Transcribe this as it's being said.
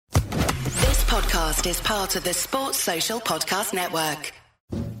podcast is part of the Sports Social Podcast Network.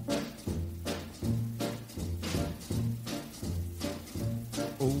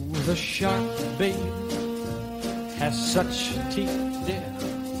 Oh, the shark, babe, has such teeth, dear,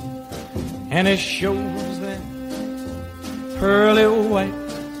 and it shows them pearly white.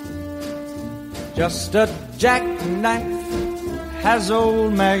 Just a jackknife has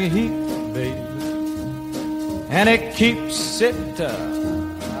old Maggie Heath, babe, and it keeps it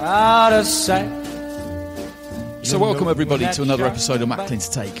out of sight. So welcome everybody to another episode of Macklin's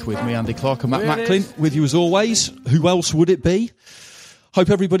Take with me, Andy Clark, and Matt Macklin with you as always. Who else would it be? Hope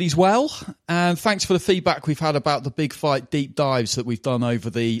everybody's well, and thanks for the feedback we've had about the big fight deep dives that we've done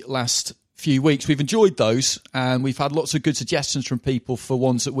over the last few weeks. We've enjoyed those, and we've had lots of good suggestions from people for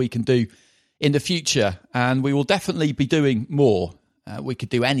ones that we can do in the future, and we will definitely be doing more. We could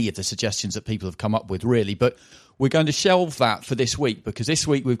do any of the suggestions that people have come up with, really, but we're going to shelve that for this week, because this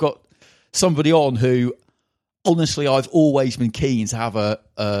week we've got somebody on who, honestly, I've always been keen to have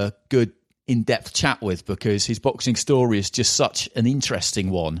a good in-depth chat with, because his boxing story is just such an interesting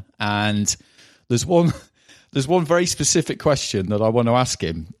one. And there's one very specific question that I want to ask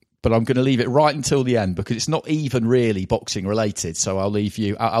him, but I'm going to leave it right until the end, because it's not even really boxing related. So I'll leave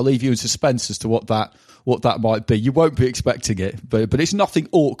you in suspense as to what that might be. You won't be expecting it, but it's nothing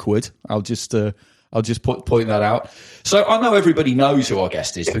awkward. I'll just point that out. So I know everybody knows who our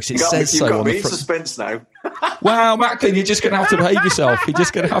guest is, because it says so on the front. Suspense now. Wow, Macklin, you're just going to have to behave yourself. You're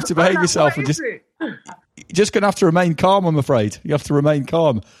just going to have to behave yourself, and you're just going to have to remain calm, I'm afraid. You have to remain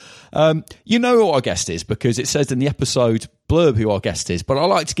calm. You know who our guest is, because it says in the episode blurb who our guest is, but I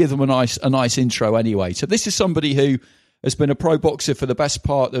like to give them a nice intro anyway. So this is somebody who has been a pro boxer for the best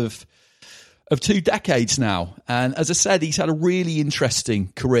part of 2 decades now. And as I said, he's had a really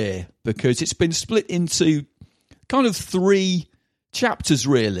interesting career, because it's been split into kind of 3 chapters,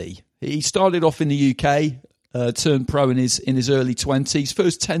 really. He started off in the UK, turned pro in his early 20s.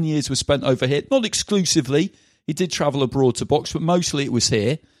 First 10 years were spent over here. Not exclusively. He did travel abroad to box, but mostly it was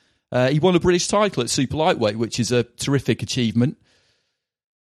here. He won a British title at super lightweight, which is a terrific achievement.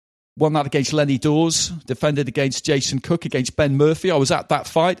 Won that against Lenny Dawes, defended against Jason Cook, against Ben Murphy. I was at that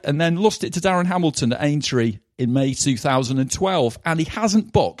fight, and then lost it to Darren Hamilton at Aintree in May 2012. And he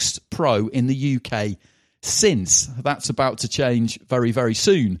hasn't boxed pro in the UK since. That's about to change very, very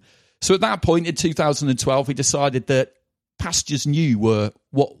soon. So at that point in 2012, he decided that pastures new were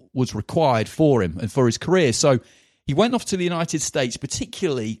what was required for him and for his career. So he went off to the United States,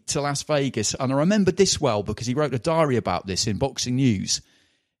 particularly to Las Vegas. And I remember this well, because he wrote a diary about this in Boxing News.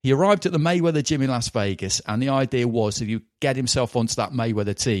 He arrived at the Mayweather gym in Las Vegas, and the idea was that he would get himself onto that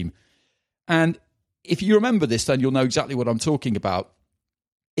Mayweather team. And if you remember this, then you'll know exactly what I'm talking about.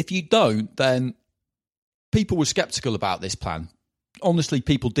 If you don't, then people were sceptical about this plan. Honestly,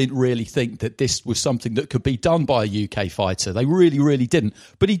 people didn't really think that this was something that could be done by a UK fighter. They really, really didn't.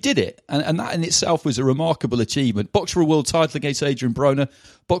 But he did it, and that in itself was a remarkable achievement. Boxed for a world title against Adrian Broner,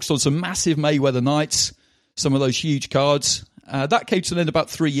 boxed on some massive Mayweather nights, some of those huge cards. That came to an end about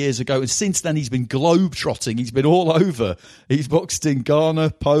 3 years ago, and since then he's been globe-trotting. He's been all over. He's boxed in Ghana,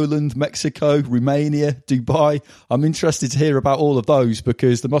 Poland, Mexico, Romania, Dubai. I'm interested to hear about all of those,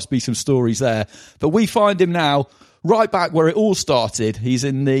 because there must be some stories there. But we find him now right back where it all started. He's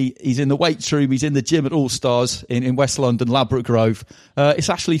in the weights room. He's in the gym at All Stars in West London, Ladbroke Grove. It's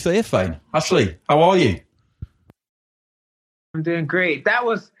Ashley Theophane. Ashley, how are you? I'm doing great.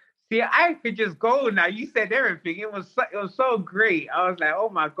 See, I could just go now. You said everything. It was so great. I was like, oh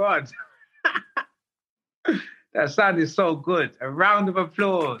my God. That sounded so good. A round of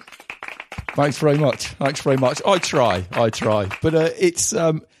applause. Thanks very much. I try. But it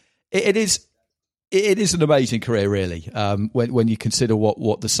is an amazing career, really, when you consider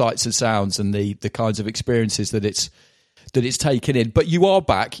what the sights and sounds and the kinds of experiences that it's taken in. But you are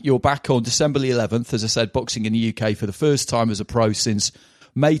back. You're back on December the 11th, as I said, boxing in the UK for the first time as a pro since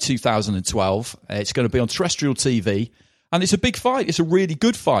May 2012. It's going to be on terrestrial TV, and it's a big fight. It's a really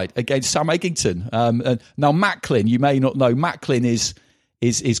good fight against Sam Eggington. And now Macklin, you may not know, Macklin is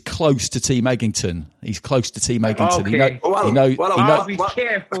close to Team Eggington. He's close to Team Eggington. Okay. I'll be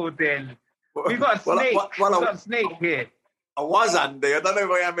careful then. We've got Snake. We've got Snake here. I was, Andy. I don't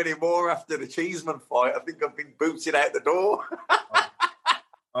know if I am anymore after the Cheeseman fight. I think I've been booted out the door.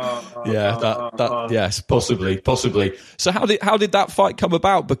 Yes, possibly. So how did that fight come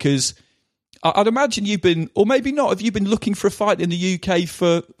about? Because I'd imagine you've been, or maybe not, have you been looking for a fight in the UK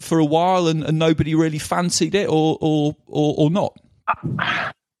for a while and nobody really fancied it, or not?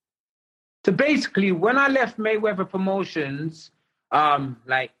 So basically, when I left Mayweather Promotions,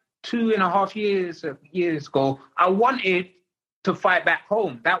 like 2.5 years ago, I wanted to fight back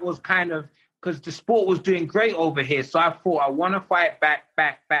home. That was kind of because the sport was doing great over here. So I thought I want to fight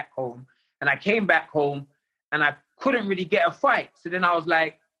back home. And I came back home and I couldn't really get a fight. So then I was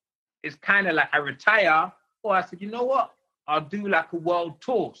like, it's kind of like I retire. Or I said, you know what? I'll do like a world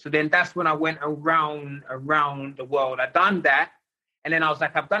tour. So then that's when I went around the world. I done that. And then I was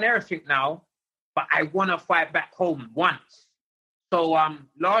like, I've done everything now, but I want to fight back home once. So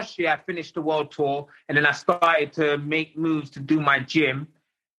last year I finished the world tour, and then I started to make moves to do my gym.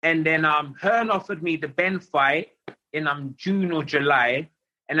 And then Hearn offered me the Ben fight in June or July.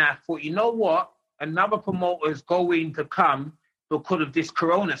 And I thought, you know what? Another promoter is going to come because of this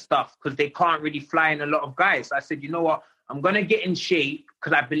corona stuff, because they can't really fly in a lot of guys. So I said, you know what? I'm going to get in shape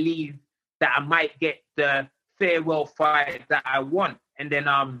because I believe that I might get the farewell fight that I want. And then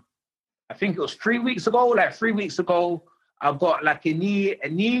I think it was 3 weeks ago, I got like an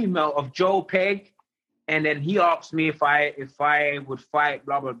email of Joe Peg, and then he asked me if I would fight,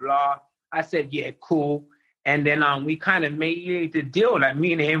 blah, blah, blah. I said, yeah, cool. And then we kind of made the deal. Like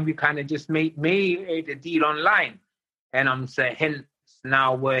me and him, we kind of just made the deal online. And so hence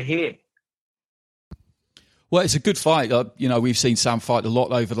now we're here. Well, it's a good fight. We've seen Sam fight a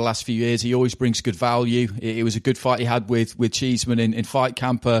lot over the last few years. He always brings good value. It was a good fight he had with Cheeseman in Fight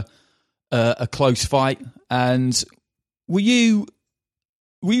Camp, a close fight. And were you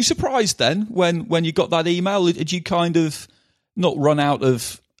surprised then when you got that email? Did you kind of not run out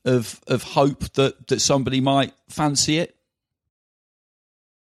of hope that somebody might fancy it?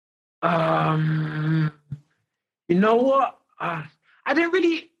 You know what? I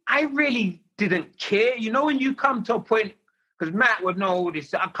really didn't care. You know, when you come to a point, because Matt would know all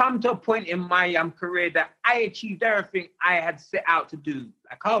this, I come to a point in my career that I achieved everything I had set out to do,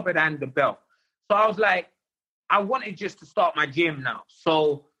 like Harvard and the belt. So I was like, I wanted just to start my gym now.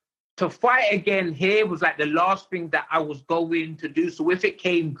 So to fight again here was like the last thing that I was going to do. So if it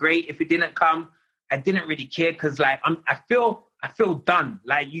came, great. If it didn't come, I didn't really care, because like I feel done.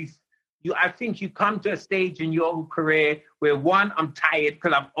 Like I think you come to a stage in your career where, one, I'm tired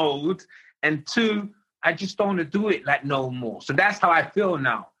because I'm old, and two, I just don't want to do it like no more. So that's how I feel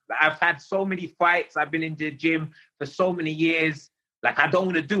now. Like, I've had so many fights. I've been in the gym for so many years. Like, I don't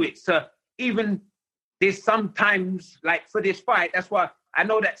want to do it. So even there's sometimes, like for this fight, that's why I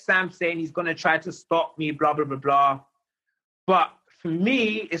know that Sam's saying he's going to try to stop me, blah, blah, blah, blah. But for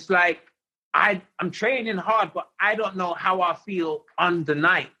me, it's like, I'm training hard, but I don't know how I feel on the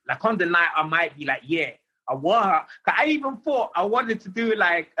night. Like on the night, I might be like, yeah, I want. I even thought I wanted to do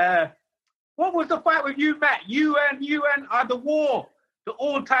like, what was the fight with you, Matt? You and the war, the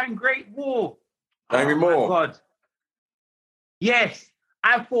all-time great war. Maybe more. My God. Yes,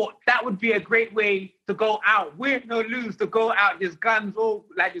 I thought that would be a great way to go out, win or lose, to go out. There's guns, all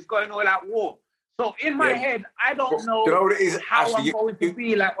like just going all out war. So in my head, I don't know, what it is, how Ashley, I'm going to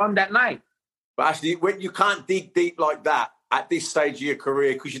be like on that night. But actually, when you can't dig deep like that at this stage of your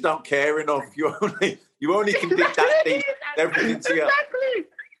career because you don't care enough. You only can dig that deep. Everything to you. Exactly.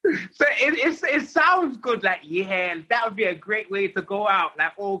 So it sounds good. Like, yeah, that would be a great way to go out,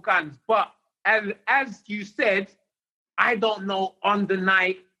 like all guns. But as you said, I don't know on the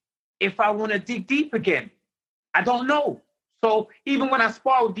night if I want to dig deep again. I don't know. So even when I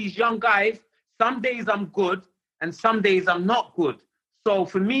spar with these young guys, some days I'm good and some days I'm not good. So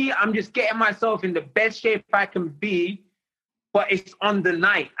for me, I'm just getting myself in the best shape I can be, but it's on the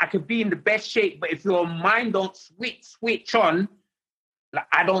night. I could be in the best shape, but if your mind don't switch on, like,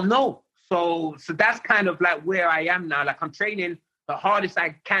 I don't know. So that's kind of like where I am now. Like, I'm training the hardest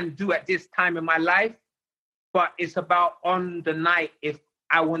I can do at this time in my life, but it's about on the night if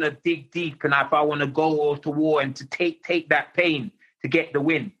I want to dig deep and if I want to go to war and to take that pain to get the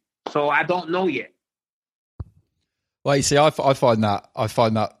win. So I don't know yet. Well, you see, I find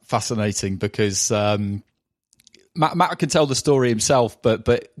that fascinating because Matt can tell the story himself,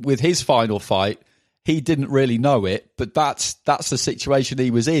 but with his final fight, he didn't really know it, but that's the situation he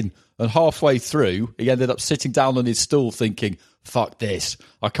was in. And halfway through, he ended up sitting down on his stool thinking, "Fuck this!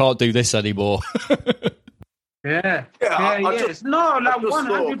 I can't do this anymore." Yeah. Just, no, like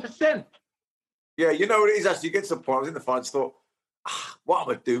 100%. Yeah, you know what it is. Actually, you get to the point. I was in the fight, and thought, "What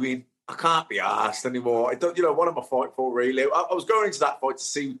am I doing? I can't be arsed anymore. I don't, what am I fighting for, really?" I was going into that fight to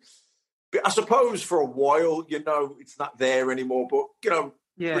see, I suppose for a while, it's not there anymore, but,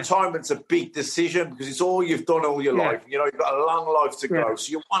 retirement's a big decision because it's all you've done all your life. You've got a long life to go.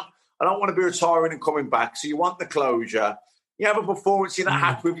 So I don't want to be retiring and coming back. So you want the closure. You have a performance you're not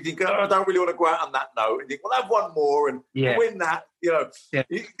happy with. You think, I don't really want to go out on that note. And you think, well, have one more and win that.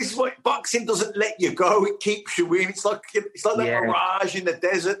 This is what boxing doesn't let you go. It keeps you in. It's like that mirage in the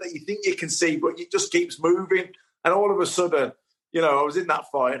desert that you think you can see, but it just keeps moving. And all of a sudden, I was in that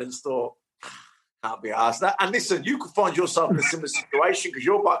fight and thought, Can't be asked that. And listen, you could find yourself in a similar situation because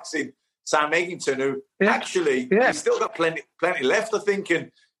you're boxing Sam Eggington, who actually he's still got plenty left. I think,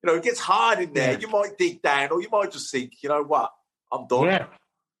 and it gets hard in there. You might dig down, or you might just think, you know what, I'm done. Yeah,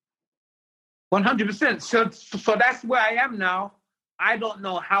 100%. So that's where I am now. I don't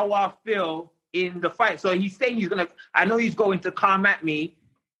know how I feel in the fight. So he's saying I know he's going to come at me,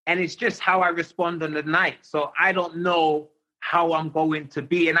 and it's just how I respond on the night. So I don't know how I'm going to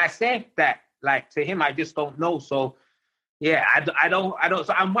be. And I said that, like, to him, I just don't know. So yeah, I don't.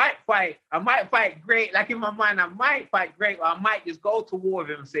 So I might fight great. Like, in my mind, I might fight great, or I might just go to war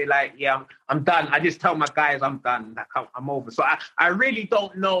with him and say, like, yeah, I'm done. I just tell my guys I'm done. Like, I'm over. So I really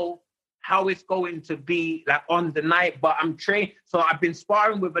don't know how it's going to be, like, on the night, but I'm trained. So I've been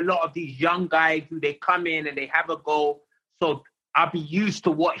sparring with a lot of these young guys who they come in and they have a go. So I'll be used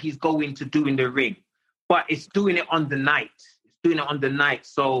to what he's going to do in the ring, but it's doing it on the night.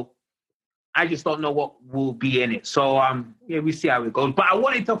 So I just don't know what will be in it. So, we see how it goes. But I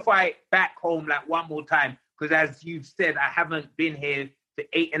wanted to fight back home, like, one more time, because as you've said, I haven't been here for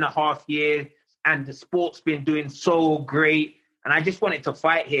 8.5 years, and the sport's been doing so great. And I just wanted to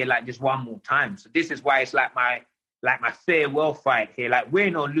fight here, like, just one more time. So this is why it's like my farewell fight here. Like,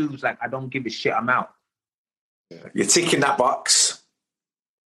 win or lose, like, I don't give a shit. I'm out. You're ticking that box.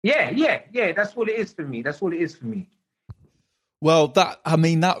 Yeah. That's what it is for me. Well,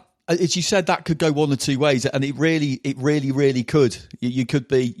 as you said, that could go one or two ways, and it really could. You could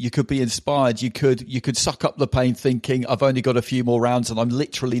be inspired. You could suck up the pain, thinking, I've only got a few more rounds, and I'm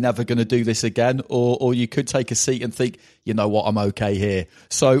literally never going to do this again. Or you could take a seat and think, you know what, I'm okay here.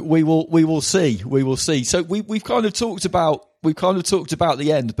 So we will see. So we've kind of talked about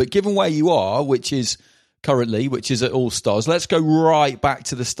the end, but given where you are, which is at All Stars, let's go right back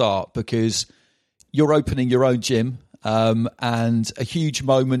to the start, because you're opening your own gym. And a huge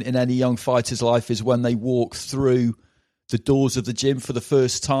moment in any young fighter's life is when they walk through the doors of the gym for the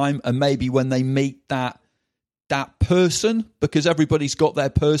first time, and maybe when they meet that person, because everybody's got their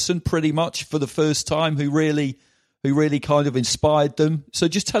person pretty much for the first time who really kind of inspired them. So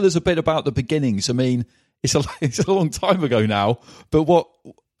just tell us a bit about the beginnings. I mean, it's a long time ago now, but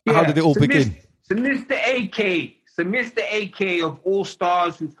how did it all begin? So Mr. AK of All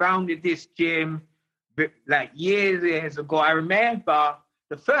Stars, who founded this gym, like, years ago. I remember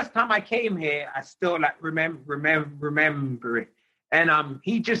the first time I came here, I still, like, remember it. And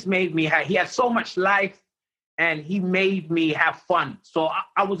he just made me he had so much life, and he made me have fun. So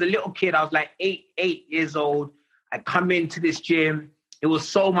I was a little kid. I was like 8 years old. I come into this gym. It was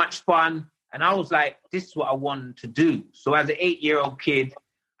so much fun. And I was like, this is what I wanted to do. So as an 8-year-old kid,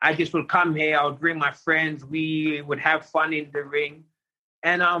 I just would come here. I would bring my friends. We would have fun in the ring.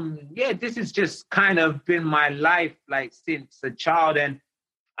 And this has just kind of been my life, like, since a child. And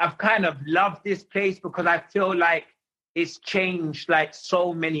I've kind of loved this place because I feel like it's changed, like,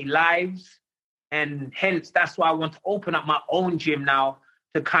 so many lives. And hence, that's why I want to open up my own gym now,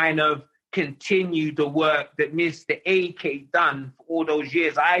 to kind of continue the work that Mr. AK done for all those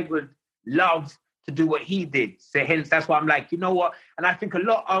years. I would love to do what he did. So hence, that's why I'm like, you know what? And I think a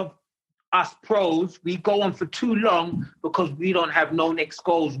lot of us pros, we go on for too long because we don't have no next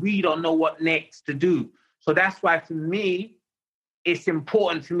goals. We don't know what next to do. So that's why, for me, it's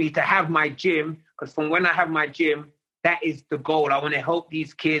important for me to have my gym, because from when I have my gym, that is the goal. I want to help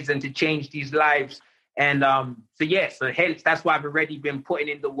these kids and to change these lives. And so hence, that's why I've already been putting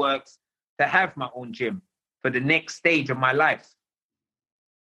in the works to have my own gym for the next stage of my life.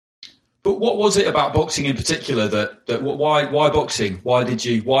 But what was it about boxing in particular that why boxing? Why did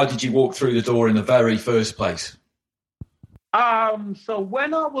you walk through the door in the very first place? So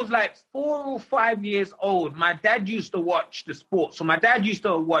when I was like 4 or 5 years old, my dad used to watch the sport. So my dad used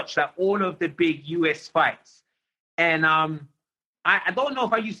to watch, like, all of the big US fights. And I don't know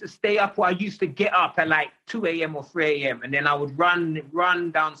if I used to stay up or I used to get up at like 2 a.m. or 3 a.m. And then I would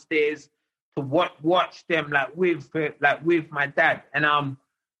run downstairs to watch them, like, with my dad. And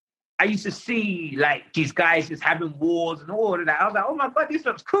I used to see, like, these guys just having wars and all of that. I was like, oh my God, this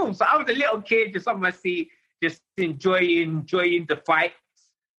looks cool. So I was a little kid just on my seat, just enjoying the fights.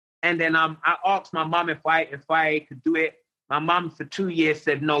 And then I asked my mom if I could do it. My mom for 2 years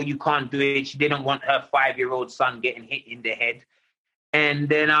said, no, you can't do it. She didn't want her 5-year-old son getting hit in the head. And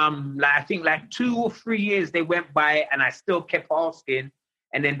then I think like 2 or 3 years they went by, and I still kept asking.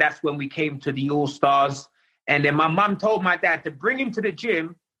 And then that's when we came to the All Stars. And then my mom told my dad to bring him to the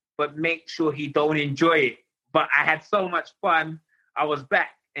gym, but make sure he don't enjoy it. But I had so much fun. I was back.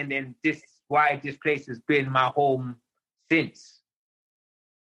 And then this is why this place has been my home since.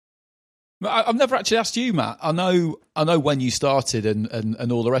 I've never actually asked you, Matt. I know when you started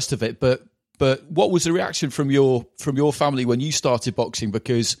and all the rest of it, but but what was the reaction from your family when you started boxing?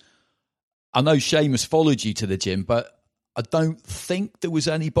 Because I know Seamus followed you to the gym, but I don't think there was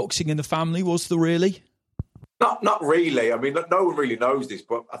any boxing in the family, was there really? Not really. I mean, no one really knows this,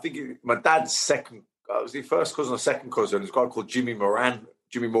 but I think my dad's second, was his first cousin or second cousin, is a guy called Jimmy Moran,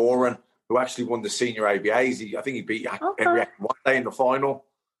 who actually won the senior ABAs. I think he beat Henry one day in the final.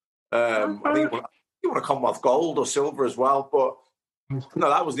 I think he won a Commonwealth gold or silver as well. But no,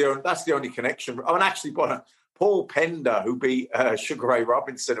 that's the only connection. I mean, actually, Paul Pender, who beat Sugar Ray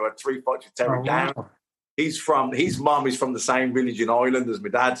Robinson, who had 3 fights with Terry Down. Wow. His mum is from the same village in Ireland as my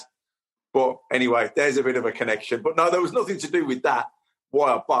dad. But anyway, there's a bit of a connection. But no, there was nothing to do with that.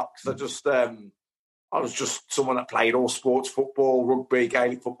 Why I boxed? I was just someone that played all sports, football, rugby,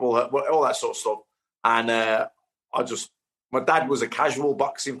 Gaelic football, all that sort of stuff. And my dad was a casual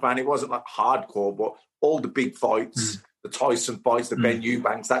boxing fan. It wasn't like hardcore, but all the big fights, the Tyson fights, the Ben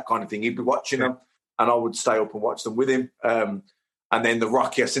Eubanks, that kind of thing, he'd be watching them, and I would stay up and watch them with him. And then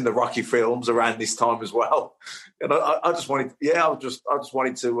I've seen the Rocky films around this time as well. And I just wanted, I just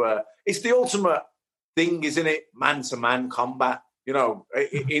wanted to. It's the ultimate thing, isn't it? Man-to-man combat. You know,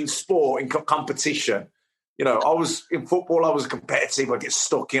 in sport, in competition. You know, in football, I was competitive. I get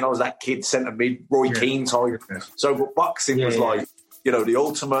stuck in. I was that kid centre mid, Roy Keane type. Yeah. So, but boxing was like, you know, the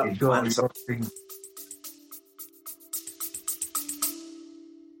ultimate man-to-man.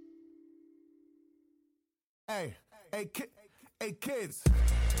 Hey, kids.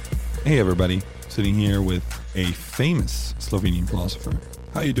 Hey, everybody. Sitting here with a famous Slovenian philosopher.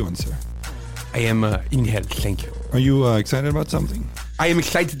 How you doing, sir? I am in health, thank you. Are you excited about something? I am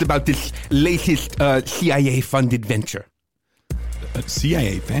excited about this latest CIA-funded venture. A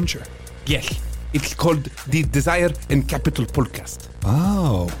CIA venture? Yes. It's called the Desire and Capital podcast.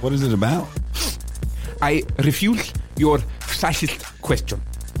 Oh, what is it about? I refuse your fascist question.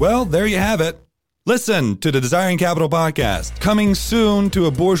 Well, there you have it. Listen to the Desiring Capital podcast, coming soon to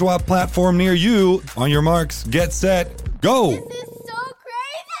a bourgeois platform near you. On your marks, get set, go! This is so crazy!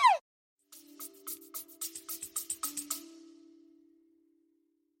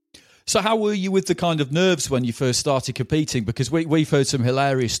 So how were you with the kind of nerves when you first started competing? Because we've heard some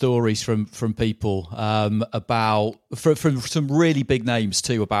hilarious stories from people about from some really big names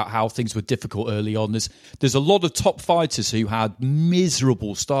too, about how things were difficult early on. There's a lot of top fighters who had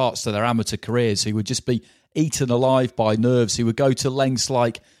miserable starts to their amateur careers, who would just be eaten alive by nerves, who would go to lengths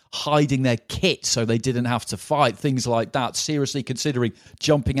like hiding their kit so they didn't have to fight, things like that, seriously considering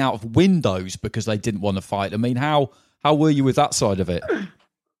jumping out of windows because they didn't want to fight. I mean, how were you with that side of it?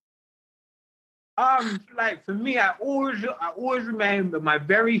 Like for me, I always remember my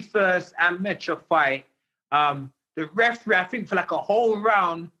very first amateur fight. The referee, I think for like a whole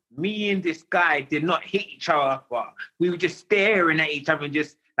round, me and this guy did not hit each other, but we were just staring at each other and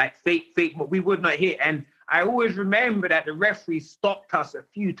just like fake, but we would not hit. And I always remember that the referee stopped us a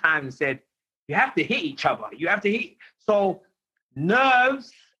few times and said, "You have to hit each other. You have to hit." So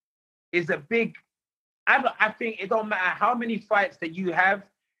nerves is a big. I think it don't matter how many fights that you have,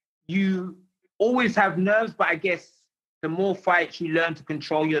 you always have nerves, but I guess the more fights you learn to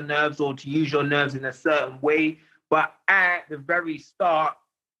control your nerves or to use your nerves in a certain way. But at the very start,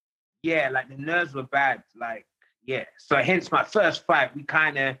 like the nerves were bad. So hence my first fight,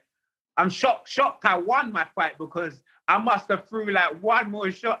 I'm shocked I won my fight because I must have threw like one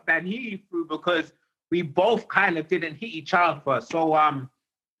more shot than he threw because we both kind of didn't hit each other. So,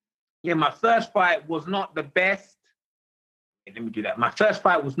 my first fight was not the best. Let me do that. My first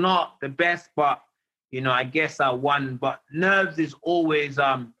fight was not the best, but, I guess I won. But nerves is always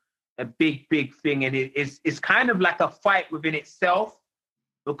a big, big thing. And it's kind of like a fight within itself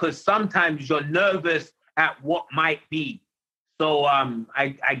because sometimes you're nervous at what might be. So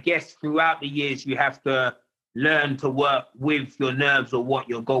I guess throughout the years, you have to learn to work with your nerves or what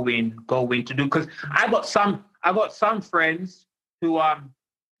you're going to do. Because I got some friends who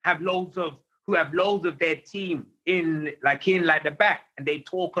have loads of their team in the back, and they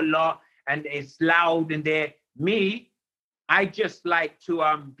talk a lot and it's loud and I just like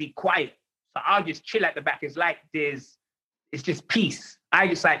to be quiet. So I'll just chill at the back. It's like it's just peace. I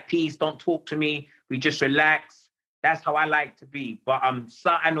just like peace. Don't talk to me. We just relax. That's how I like to be. But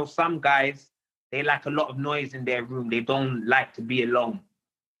I know some guys, they like a lot of noise in their room. They don't like to be alone.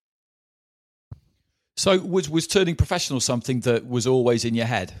 So was turning professional something that was always in your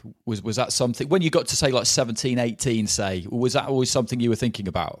head? Was that something, when you got to say like 17, 18, say, was that always something you were thinking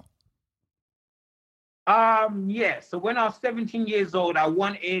about? So when I was 17 years old, I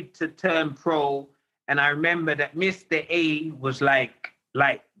wanted to turn pro. And I remember that Mr. A was like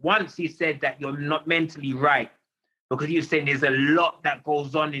once he said that you're not mentally right, because he was saying there's a lot that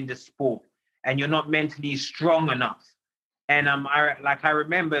goes on in the sport. and you're not mentally strong enough. And I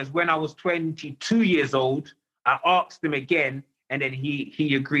remember is when I was 22 years old, I asked him again, and then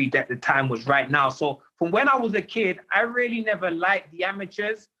he agreed that the time was right now. So from when I was a kid, I really never liked the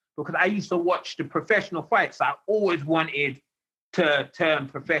amateurs because I used to watch the professional fights. I always wanted to turn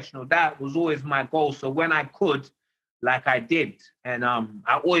professional. That was always my goal. So when I could, like I did, and I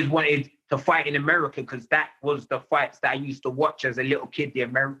always wanted to fight in America because that was the fights that I used to watch as a little kid, the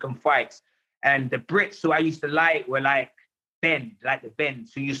American fights. And the Brits who I used to like were like the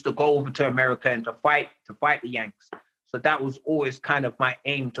Bens who used to go over to America and to fight the Yanks. So that was always kind of my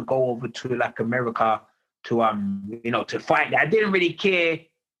aim, to go over to like America to fight. I didn't really care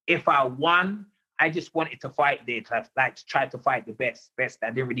if I won. I just wanted to fight there, to try to fight the best. I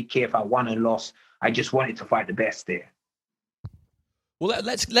didn't really care if I won or lost. I just wanted to fight the best there. Well,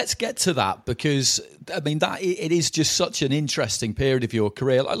 let's get to that, because I mean that it is just such an interesting period of your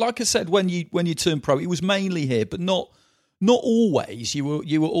career. Like I said, when you turned pro, it was mainly here, but not always. You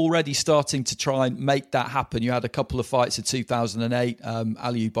were already starting to try and make that happen. You had a couple of fights in 2008.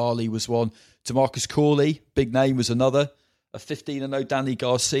 Aliou Bali was one. DeMarcus Corley, big name, was another. A 15-0 Danny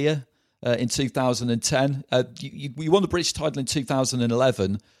Garcia in 2010. You won the British title in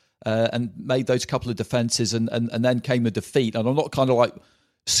 2011 and made those couple of defences, and then came a defeat. And I'm not kind of like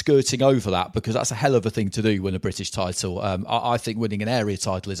skirting over that, because that's a hell of a thing to do, win a British title. I think winning an area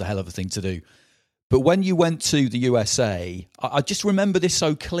title is a hell of a thing to do. But when you went to the USA, I just remember this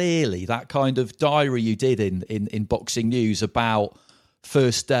so clearly, that kind of diary you did in Boxing News about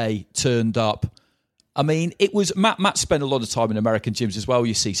first day, turned up. I mean, it was Matt spent a lot of time in American gyms as well,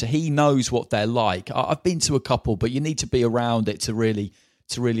 you see, so he knows what they're like. I've been to a couple, but you need to be around it to really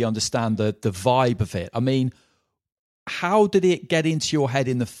understand the vibe of it. I mean, how did it get into your head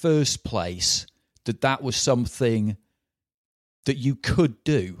in the first place that was something that you could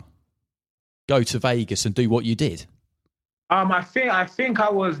do? Go to Vegas and do what you did? I think I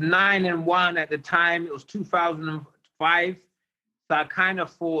was 9-1 at the time. It was 2005. So I kind of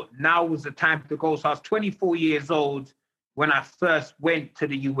thought now was the time to go. So I was 24 years old when I first went to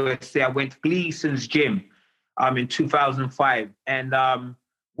the USA. I went to Gleason's gym in 2005. And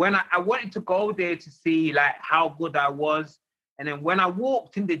when I wanted to go there to see like how good I was. And then when I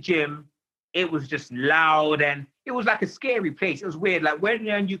walked in the gym, it was just loud and it was like a scary place. It was weird. Like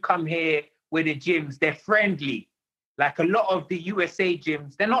when you come here, where the gyms, they're friendly. Like a lot of the USA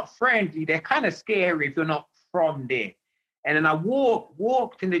gyms, they're not friendly. They're kind of scary if you're not from there. And then I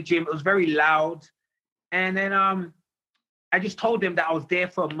walked in the gym. It was very loud. And then I just told them that I was there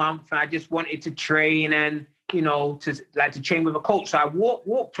for a month and I just wanted to train and, to train with a coach. So I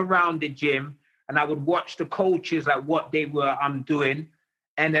walked around the gym and I would watch the coaches, like what they were doing.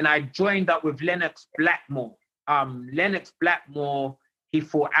 And then I joined up with Lennox Blackmore. Lennox Blackmore, he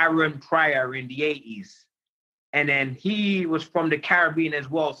fought Aaron Pryor in the 80s. And then he was from the Caribbean as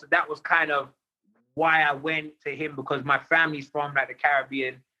well. So that was kind of why I went to him, because my family's from like the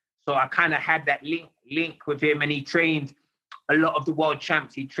Caribbean. So I kind of had that link with him, and he trained a lot of the world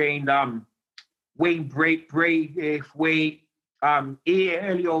champs. He trained Wayne Braithwaite,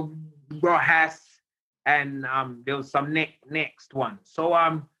 Elio Rojas, and there was some next one.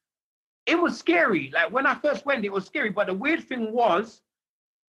 So it was scary. Like when I first went, it was scary. But the weird thing was,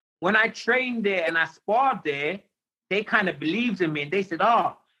 when I trained there and I sparred there, they kind of believed in me, and they said,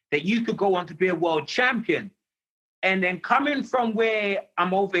 that you could go on to be a world champion. And then coming from where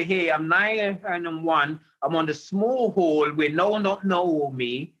I'm over here, I'm 9-1, I'm on the small hall where no one don't know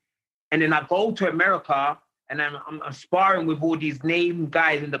me. And then I go to America and I'm sparring with all these name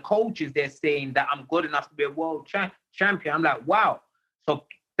guys and the coaches, they're saying that I'm good enough to be a world champion. I'm like, wow. So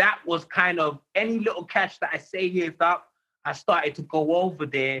that was kind of any little catch that I saved up. I started to go over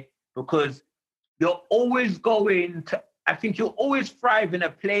there, because you're always I think you'll always thrive in a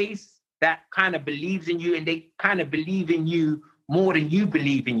place that kind of believes in you, and they kind of believe in you more than you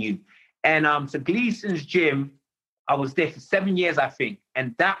believe in you. And so Gleason's gym, I was there for 7 years, I think.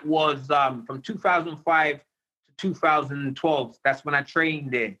 And that was from 2005 to 2012. That's when I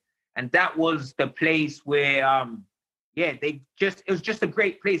trained there. And that was the place where, it was just a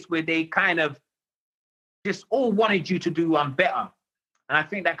great place where they kind of just all wanted you to do better. And I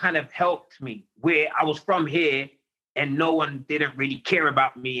think that kind of helped me, where I was from here and no one didn't really care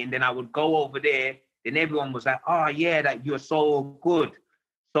about me. And then I would go over there, and everyone was like, oh, yeah, that you're so good.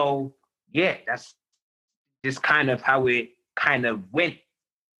 So, yeah, that's just kind of how it kind of went.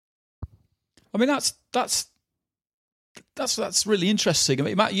 I mean, that's really interesting. I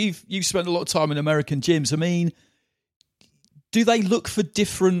mean, Matt, you've spent a lot of time in American gyms. I mean, do they look for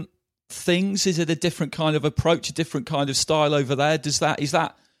different things? Is it a different kind of approach, a different kind of style over there? Does that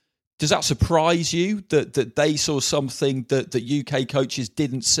Does that surprise you that they saw something that UK coaches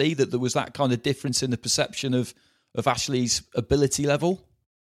didn't see, that there was that kind of difference in the perception of Ashley's ability level?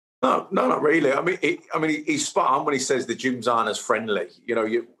 No, not really. I mean, he's spot on when he says the gyms aren't as friendly. You know,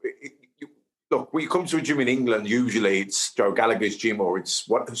 look, when you come to a gym in England, usually it's Joe Gallagher's gym or it's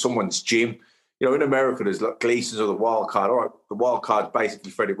someone's gym. You know, in America, there's like Gleason's or the Wild Card. All right, the Wild Card's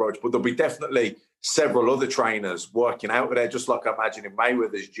basically Freddie Roach, but there'll be definitely several other trainers working out there, just like I imagine in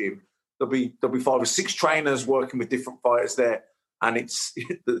Mayweather's gym. There'll be 5 or 6 trainers working with different fighters there, and it's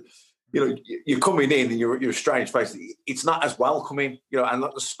you know, you're coming in and you're a strange face. It's not as welcoming, you know, and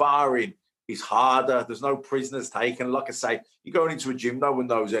like the sparring is harder. There's no prisoners taken. Like I say, you're going into a gym, no one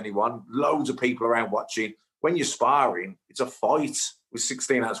knows anyone, loads of people around watching. When you're sparring, it's a fight with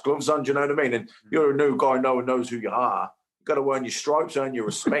 16-ounce gloves on, do you know what I mean? And you're a new guy, no one knows who you are. You've got to earn your stripes, earn your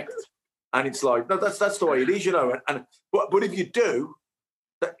respect. And it's like, no, that's the way it is, you know. But if you do,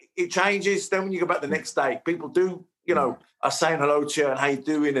 it changes. Then when you go back the next day, people do, you know, are saying hello to you and how you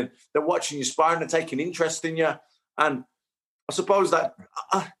doing, and they're watching you sparring, they're taking interest in you. And I suppose that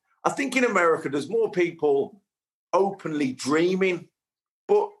I think in America there's more people openly dreaming.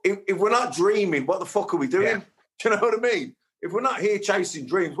 But if we're not dreaming, what the fuck are we doing? Yeah. Do you know what I mean? If we're not here chasing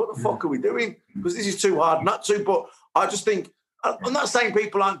dreams, what the fuck are we doing? Because this is too hard not to. But I just think, I'm not saying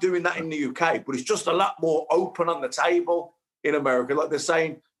people aren't doing that in the UK, but it's just a lot more open on the table in America. Like they're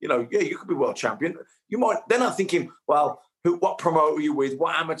saying, you know, yeah, you could be world champion. You might. They're not thinking, well, what promoter are you with?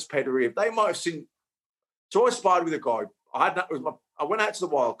 What amateur pedigree? They might have seen. So I sparred with a guy. I went out to the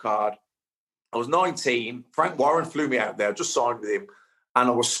Wild Card. I was 19. Frank Warren flew me out there. I just signed with him. And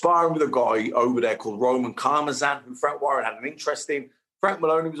I was sparring with a guy over there called Roman Karmazan, who Frank Warren had an interest in. Frank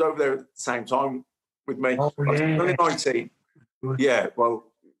Maloney was over there at the same time with me. Oh, yeah. I was only 19. Yeah, well,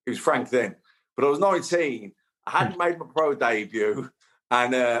 it was Frank then. But I was 19. I hadn't made my pro debut.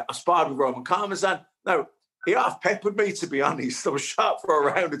 And I sparred with Roman Karmazan. No, he half peppered me, to be honest. I was sharp for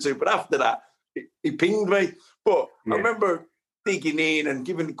a round or two. But after that, he pinged me. But I remember digging in and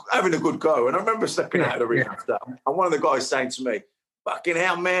having a good go. And I remember stepping out of the ring after that. And one of the guys saying to me, fucking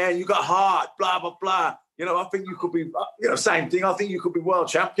hell, man, you got heart, blah, blah, blah. You know, I think you could be, you know, same thing. I think you could be world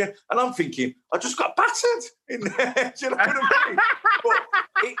champion. And I'm thinking, I just got battered in there. Do you know what I mean?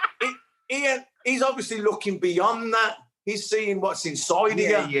 But he's obviously looking beyond that. He's seeing what's inside of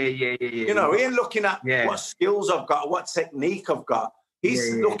you. Yeah. You know, he ain't looking at what skills I've got, what technique I've got.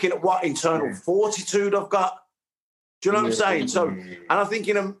 He's looking at what internal fortitude I've got. Do you know what I'm saying? So, and I think,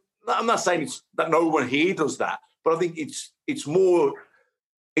 you know, I'm not saying that no one here does that, but I think it's more,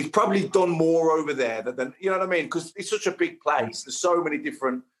 it's probably done more over there than you know what I mean? Because it's such a big place. There's so many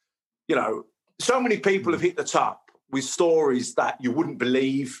different, you know, so many people have hit the top with stories that you wouldn't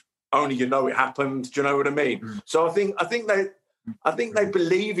believe, only you know it happened. Do you know what I mean? So I think they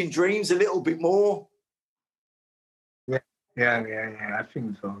believe in dreams a little bit more. Yeah. I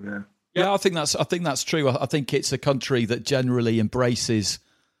think so. Yeah. Yeah, I think that's true. I think it's a country that generally embraces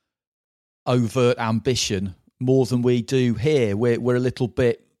overt ambition more than we do here. We're a little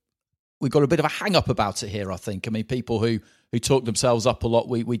bit, we've got a bit of a hang up about it here, I think. I mean, people who talk themselves up a lot,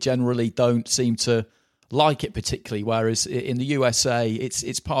 we generally don't seem to like it particularly, whereas in the USA,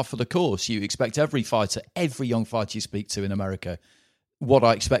 it's par for the course. You expect every young fighter you speak to in America, what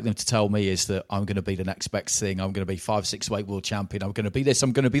I expect them to tell me is that I'm going to be the next best thing. I'm going to be 5-6 weight world champion. I'm going to be this.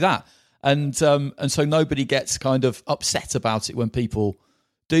 I'm going to be that. And so nobody gets kind of upset about it when people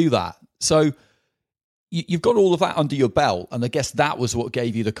do that. So you've got all of that under your belt, and I guess that was what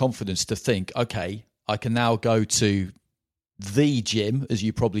gave you the confidence to think, okay, I can now go to the gym, as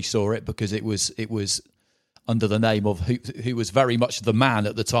you probably saw it, because it was under the name of who was very much the man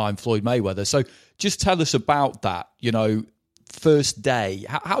at the time, Floyd Mayweather. So just tell us about that, you know, first day.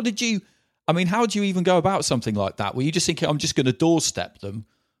 How did you even go about something like that? Were you just thinking, I'm just going to doorstep them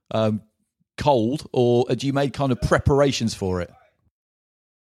cold, or had you made kind of preparations for it?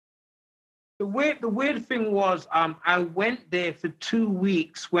 The weird thing was, I went there for 2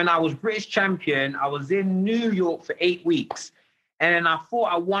 weeks. When I was British champion, I was in New York for 8 weeks, and I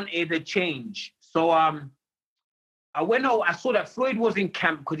thought I wanted a change. So I went over. I saw that Floyd was in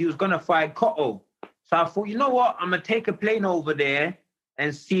camp because he was going to fight Cotto. So I thought, you know what? I'm going to take a plane over there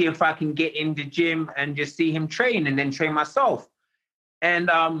and see if I can get in the gym and just see him train and then train myself. And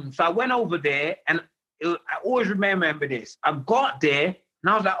so I went over there, and I always remember this. I got there, and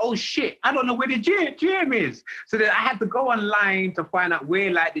I was like, oh, shit, I don't know where the gym is. So then I had to go online to find out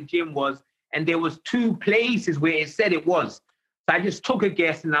where, like, the gym was, and there was 2 places where it said it was. So I just took a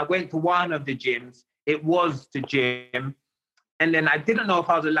guess, and I went to one of the gyms. It was the gym. And then I didn't know if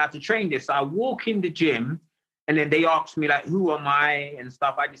I was allowed to train there. So I walk in the gym, And then they asked me, like, who am I and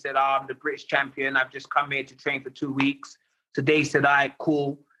stuff. I just said, I'm the British champion. I've just come here to train for 2 weeks. So they said, all right,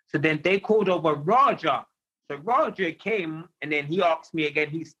 cool. So then they called over Raja. So Raja came, and then he asked me again.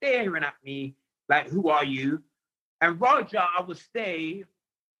 He's staring at me like, who are you? And Raja, I would say,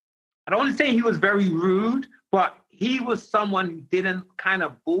 I don't want to say he was very rude, but he was someone who didn't kind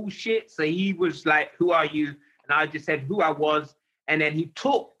of bullshit. So he was like, who are you? And I just said who I was. And then he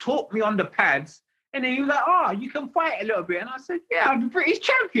taught me on the pads. And then he was like, oh, you can fight a little bit. And I said, yeah, I'm the British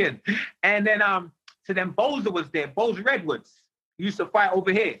champion. And then, so then Boza was there. Boza Redwoods. He used to fight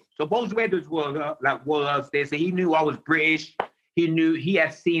over here. So Boza Redwoods was there. So he knew I was British. He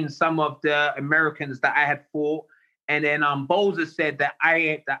had seen some of the Americans that I had fought. And then Boza said that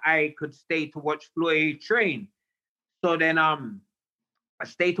I could stay to watch Floyd train. So then I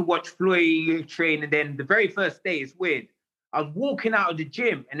stayed to watch Floyd train. And then the very first day, it's weird. I was walking out of the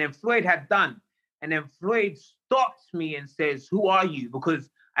gym, and then Floyd had done. And then Floyd stops me and says, who are you? Because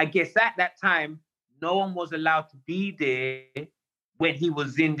I guess at that time, no one was allowed to be there when he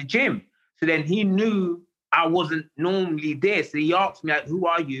was in the gym. So then he knew I wasn't normally there. So he asked me, like, who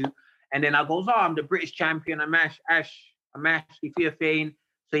are you? And then I goes, oh, I'm the British champion. I'm Ashley Theophane.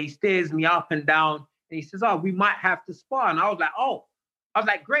 So he stares me up and down. And he says, oh, we might have to spar. And I was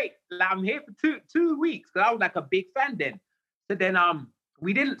like, great. Like, I'm here for two weeks. Because I was like a big fan then. So then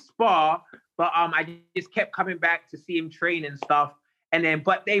we didn't spar, but I just kept coming back to see him train and stuff. And then,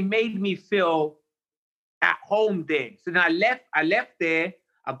 but they made me feel at home there. So then I left there.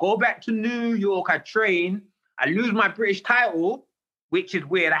 I go back to New York. I train. I lose my British title, which is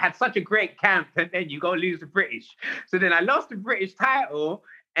weird. I had such a great camp, and then you go lose the British. So then I lost the British title,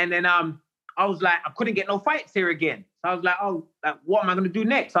 and then I was like, I couldn't get no fights here again. So I was like, oh, like, what am I going to do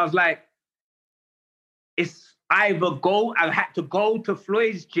next? I was like, it's either I had to go to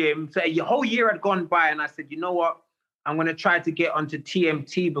Floyd's gym. So a whole year had gone by, and I said, you know what? I'm going to try to get onto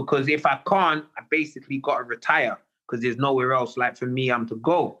TMT, because if I can't, I basically got to retire, because there's nowhere else like for me to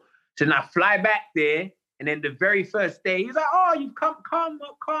go. So then I fly back there, and then the very first day, he's like, oh, you've come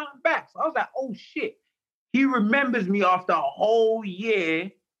back. So I was like, oh, shit. He remembers me after a whole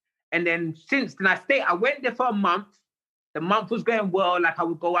year. And then since then, I went there for a month. The month was going well. Like, I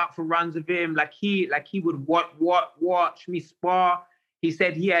would go out for runs with him. Like he would watch me spar. He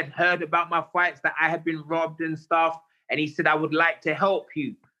said he had heard about my fights, that I had been robbed and stuff. And he said, I would like to help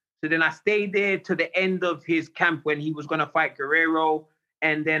you. So then I stayed there to the end of his camp when he was going to fight Guerrero.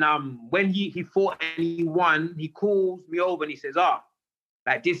 And then when he fought and he won, he calls me over and he says,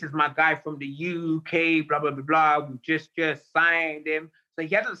 like, this is my guy from the UK, blah, blah, blah, blah. We just signed him. So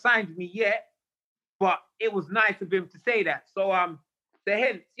he hasn't signed me yet, but it was nice of him to say that. So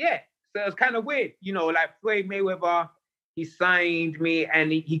hence, yeah. So it's kind of weird. You know, like Floyd Mayweather, he signed me,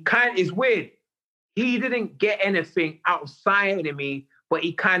 and he kind of is weird. He didn't get anything outside of me, but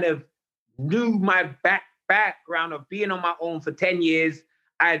he kind of knew my background of being on my own for 10 years.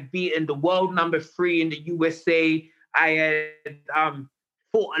 I had beaten the world number 3 in the USA. I had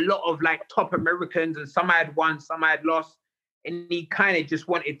fought a lot of like top Americans, and some I had won, some I had lost. And he kind of just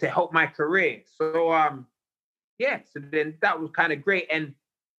wanted to help my career. So, so then that was kind of great. And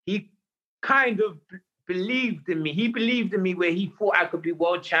he kind of believed in me. He believed in me where he thought I could be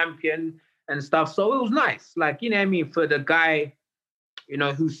world champion and stuff. So it was nice. Like, you know what I mean? For the guy, you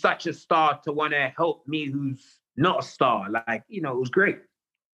know, who's such a star to want to help me who's not a star. Like, you know, it was great.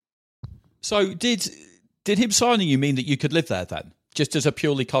 So did him signing you mean that you could live there then? Just as a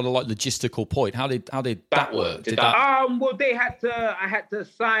purely kind of like logistical point, how did that work? Well, I had to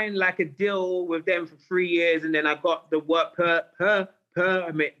sign like a deal with them for 3 years, and then I got the work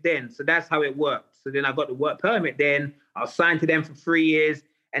permit then. So that's how it worked. So then I got the work permit then. I was signed to them for 3 years,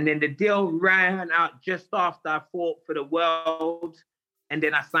 and then the deal ran out just after I fought for the world, and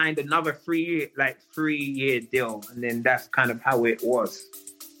then I signed another 3 year deal, and then that's kind of how it was.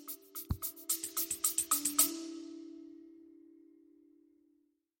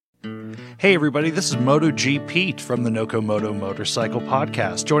 Hey everybody, this is MotoG Pete from the Nokomoto Motorcycle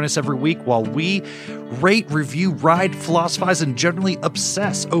Podcast. Join us every week while we rate, review, ride, philosophize, and generally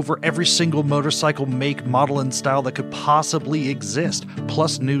obsess over every single motorcycle make, model, and style that could possibly exist,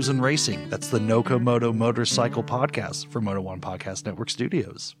 plus news and racing. That's the Nokomoto Motorcycle Podcast for Moto One Podcast Network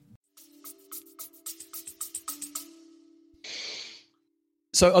Studios.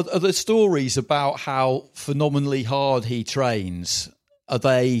 So are the stories about how phenomenally hard he trains,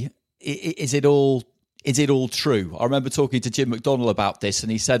 is it all true? I remember talking to Jim McDonnell about this,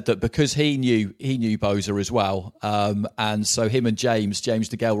 and he said that because he knew Boza as well, and so him and James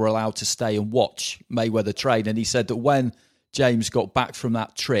DeGale were allowed to stay and watch Mayweather train, and he said that when James got back from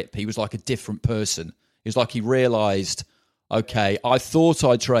that trip, he was like a different person. It's like he realised, okay, I thought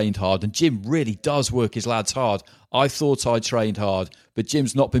I trained hard, and Jim really does work his lads hard. I thought I trained hard, but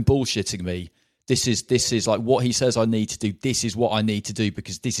Jim's not been bullshitting me. This is like what he says I need to do. This is what I need to do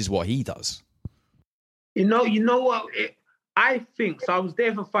because this is what he does. You know what? I think, so I was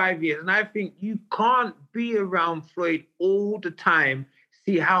there for 5 years, and I think you can't be around Floyd all the time,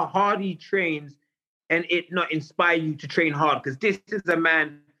 see how hard he trains, and it not inspire you to train hard. Because this is a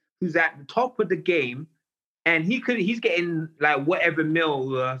man who's at the top of the game, and he's getting like whatever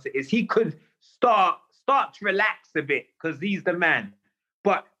meal is. He could start to relax a bit because he's the man.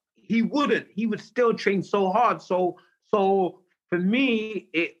 But he wouldn't. He would still train so hard. So for me,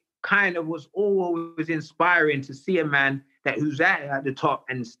 it kind of was always inspiring to see a man who's at the top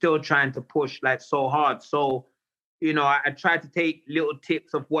and still trying to push like so hard. So, you know, I tried to take little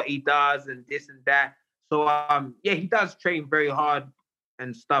tips of what he does and this and that. So, yeah, he does train very hard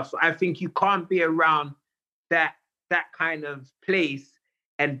and stuff. So I think you can't be around that kind of place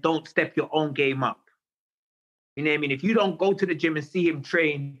and don't step your own game up. You know what I mean? If you don't go to the gym and see him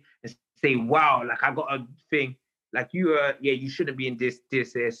train and say, wow, like I got a thing, like you shouldn't be in this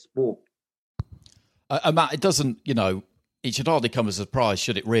sport. Matt, it doesn't, you know, it should hardly come as a surprise,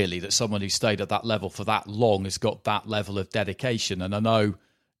 should it really, that someone who stayed at that level for that long has got that level of dedication. And I know,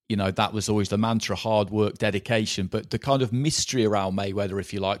 you know, that was always the mantra, hard work, dedication. But the kind of mystery around Mayweather,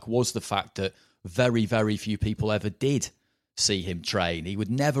 if you like, was the fact that very, very few people ever did see him train. He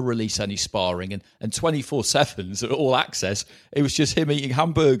would never release any sparring, and 24/7s at all access, it was just him eating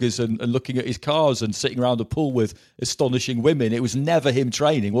hamburgers and looking at his cars and sitting around a pool with astonishing women. It was never him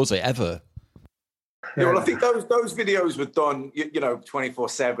training, was it, ever? Yeah, well, I think those videos were done, you know,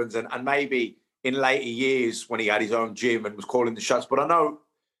 24/7s and maybe in later years when he had his own gym and was calling the shots. But I know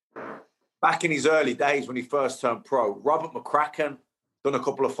back in his early days when he first turned pro, Robert McCracken done a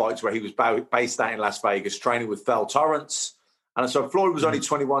couple of fights where he was based out in Las Vegas training with Fel Torrance. And so Floyd was only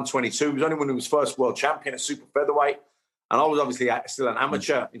 21, 22. He was only when he was first world champion at super featherweight. And I was obviously still an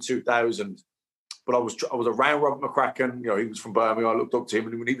amateur in 2000. But I was around Robert McCracken. You know, he was from Birmingham. I looked up to him.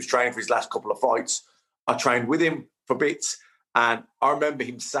 And when he was training for his last couple of fights, I trained with him for bits. And I remember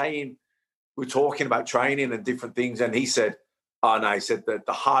him saying, we were talking about training and different things. And he said, he said that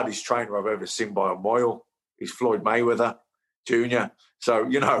the hardest trainer I've ever seen by a mile is Floyd Mayweather Jr. So,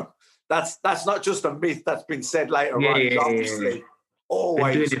 you know, that's not just a myth that's been said later on. Yeah, obviously,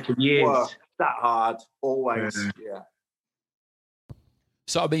 always work that hard, always, yeah.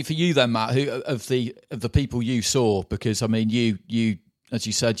 So, I mean, for you then, Matt, who of the people you saw, because I mean, you as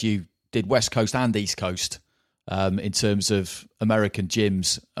you said, you did West Coast and East Coast in terms of American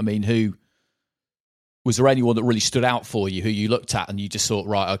gyms. I mean, who was there anyone that really stood out for you, who you looked at and you just thought,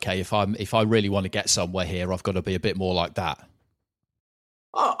 right, okay, if I really want to get somewhere here, I've got to be a bit more like that?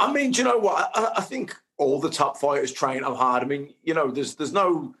 I mean, do you know what? I think all the top fighters train hard. I mean, you know, there's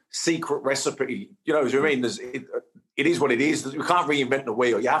no secret recipe. You know what I mean? It is what it is. You can't reinvent the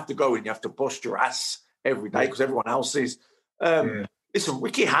wheel. You have to go and you have to bust your ass every day because everyone else is. Listen,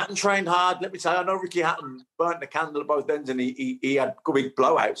 Ricky Hatton trained hard. Let me tell you, I know Ricky Hatton burnt the candle at both ends and he had big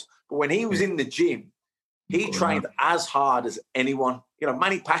blowouts. But when he was in the gym, he trained as hard as anyone. You know,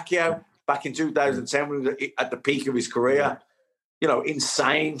 Manny Pacquiao back in 2010 when he was at the peak of his career. You know,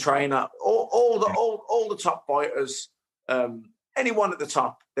 insane trainer. All the top fighters, anyone at the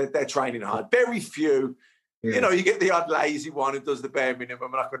top, they're training hard. Very few. Yeah. You know, you get the odd lazy one who does the bare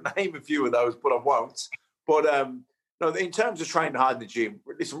minimum, and I could name a few of those, but I won't. But no, in terms of training hard in the gym,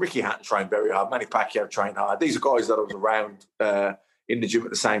 listen, Ricky Hatton trained very hard. Manny Pacquiao trained hard. These are guys that I was around in the gym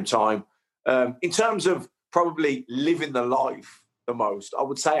at the same time. In terms of probably living the life the most, I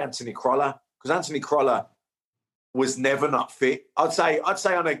would say Anthony Crolla, because Anthony Crolla was never not fit. I'd say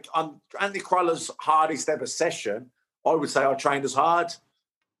on Anthony Crolla's hardest ever session, I would say I trained as hard.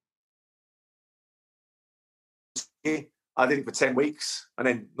 I did it for 10 weeks and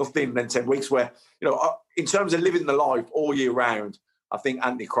then nothing, and then 10 weeks where, you know, in terms of living the life all year round, I think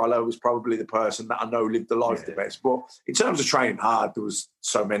Anthony Crolla was probably the person that I know lived the life the best. But in terms of training hard, there was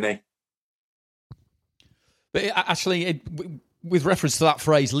so many. But actually, with reference to that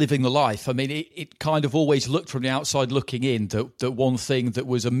phrase, living the life, I mean, it kind of always looked from the outside looking in that one thing that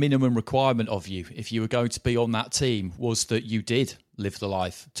was a minimum requirement of you, if you were going to be on that team, was that you did live the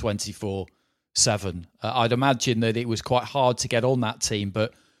life 24/7. I'd imagine that it was quite hard to get on that team,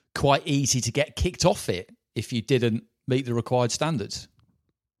 but quite easy to get kicked off it if you didn't meet the required standards.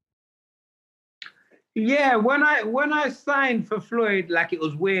 Yeah, when I signed for Floyd, like, it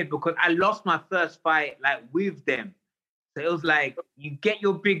was weird because I lost my first fight like with them. So it was like you get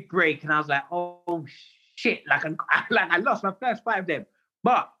your big break, and I was like, oh shit, like I lost my first fight of them.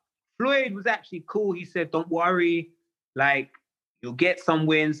 But Floyd was actually cool. He said, don't worry, like, you'll get some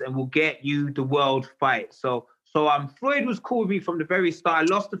wins and we'll get you the world fight. So Floyd was cool with me from the very start.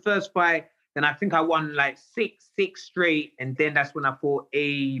 I lost the first fight, then I think I won like six straight, and then that's when I fought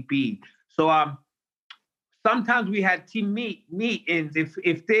AB. So sometimes we had team meetings.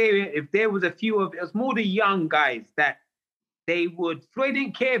 If there was a few of it was more the young guys that they would. Floyd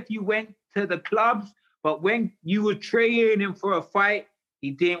didn't care if you went to the clubs, but when you were training for a fight, he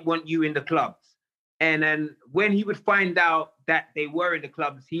didn't want you in the clubs. And then when he would find out that they were in the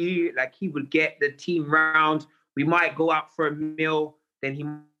clubs, he would get the team round. We might go out for a meal, then he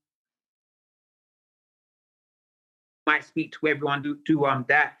might speak to everyone, do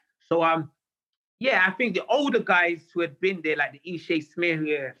that. So yeah, I think the older guys who had been there, like the Ishe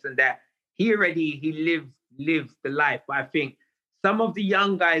Smiths and that, he lives the life. But I think some of the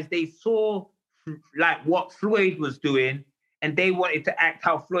young guys, they saw like what Floyd was doing, and they wanted to act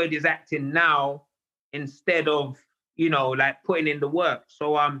how Floyd is acting now, instead of, like putting in the work.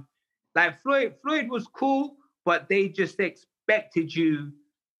 So like Floyd was cool, but they just expected you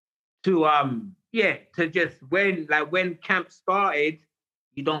to to just when camp started,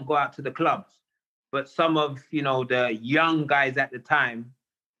 you don't go out to the clubs. But some of the young guys at the time,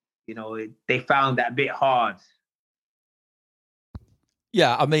 they found that a bit hard.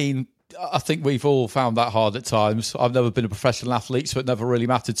 Yeah, I mean, I think we've all found that hard at times. I've never been a professional athlete, so it never really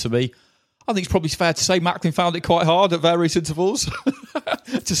mattered to me. I think it's probably fair to say Macklin found it quite hard at various intervals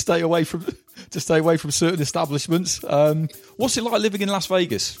to stay away from certain establishments. What's it like living in Las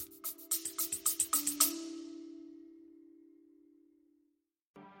Vegas?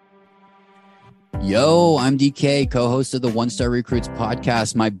 Yo, I'm DK, co-host of the One Star Recruits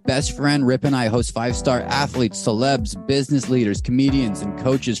podcast. My best friend Rip and I host 5-star athletes, celebs, business leaders, comedians, and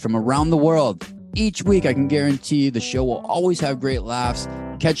coaches from around the world. Each week, I can guarantee the show will always have great laughs,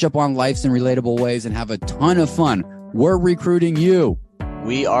 catch up on life's in relatable ways, and have a ton of fun. We're recruiting you.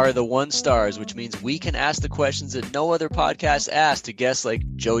 We are the One Stars, which means we can ask the questions that no other podcast asks to guests like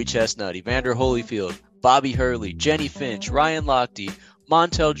Joey Chestnut, Evander Holyfield, Bobby Hurley, Jenny Finch, Ryan Lochte,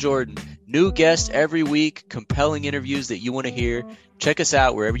 Montel Jordan. New guests every week, compelling interviews that you want to hear. Check us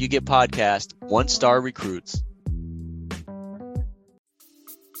out wherever you get podcasts. One Star Recruits.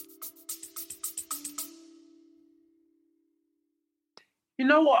 You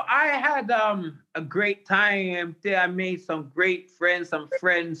know what? I had a great time there. I made some great friends, some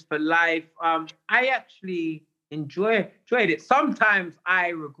friends for life. I actually enjoyed it. Sometimes I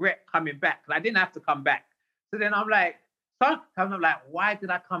regret coming back because I didn't have to come back. So then sometimes I'm like, why did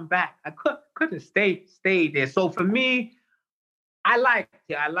I come back? I could have stayed there. So for me, I liked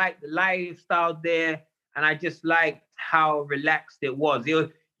it. I liked the lifestyle there, and I just liked how relaxed it was.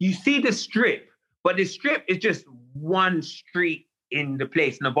 You see the strip, but the strip is just one street in the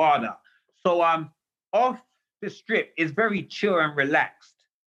place, Nevada. So off the strip is very chill and relaxed.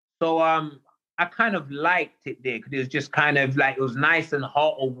 So I kind of liked it there because it was just kind of like, it was nice and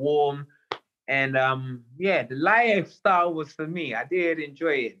hot or warm. And the lifestyle was for me. I did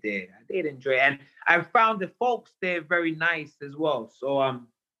enjoy it there. And I found the folks there very nice as well. So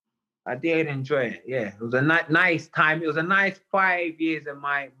I did enjoy it. Yeah, it was a nice time. It was a nice 5 years of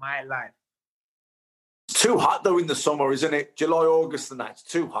my life. It's too hot though in the summer, isn't it? July, August, and that's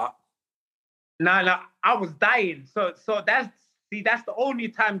too hot. No, I was dying. So that's the only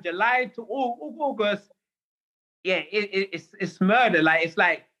time, July to August. Yeah, it's murder. Like, it's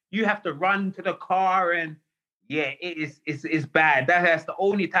like you have to run to the car, and yeah, it's bad. That's the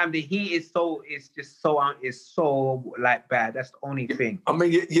only time the heat is so like bad. That's the only thing. I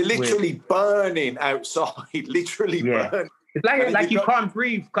mean, you're literally burning outside, literally burning. It's like you can't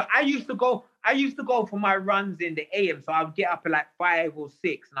breathe. Cause I used to go for my runs in the AM, so I'd get up at like 5 or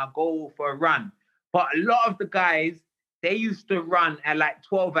 6 and I'd go for a run. But a lot of the guys, they used to run at like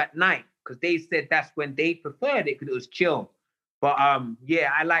 12 at night because they said that's when they preferred it because it was chill. But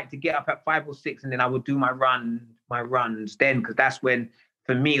I like to get up at 5 or 6 and then I would do my runs then because that's when,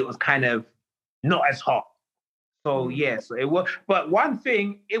 for me, it was kind of not as hot. So so it was. But one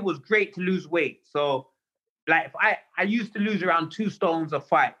thing, it was great to lose weight. So like if I used to lose around 2 stones a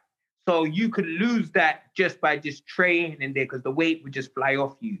fight. So you could lose that just by just training there because the weight would just fly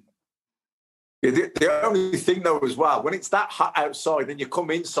off you. Yeah, the only thing though as well, when it's that hot outside and you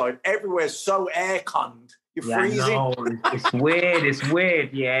come inside, everywhere's so air-conned. You're freezing. No, it's weird. It's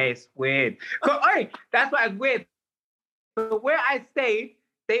weird. Yeah, it's weird. That's why it's weird. So where I stayed,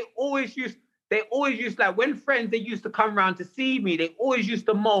 they always used like when friends, they used to come around to see me, they always used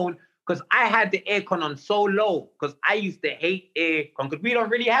to moan because I had the aircon on so low because I used to hate aircon because we don't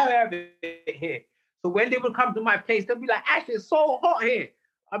really have it here. So when they would come to my place, they'll be like, Ash, it's so hot here.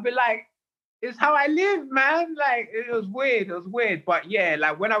 I'd be like, it's how I live, man. Like, it was weird. It was weird. But yeah,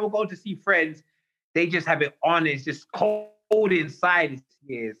 like when I would go to see friends, they just have it on. It's just cold inside.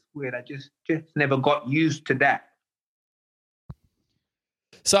 It's weird. I just never got used to that.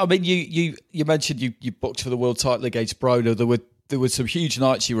 So, I mean, you mentioned you booked for the world title against Broner. There were some huge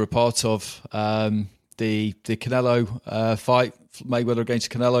nights you were a part of. The Canelo fight, Mayweather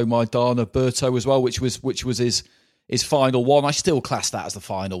against Canelo, Maidana, Berto as well, which was his final one. I still class that as the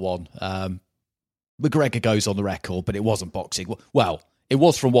final one. McGregor goes on the record, but it wasn't boxing. Well, it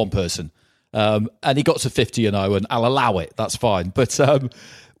was from one person. And he got to 50-0, and I'll allow it. That's fine. But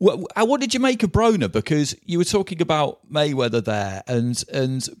what did you make of Broner? Because you were talking about Mayweather there, and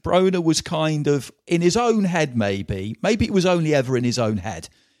Broner was kind of in his own head, maybe it was only ever in his own head.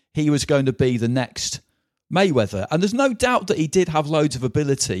 He was going to be the next Mayweather. And there's no doubt that he did have loads of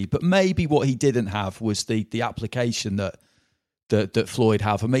ability, but maybe what he didn't have was the application that Floyd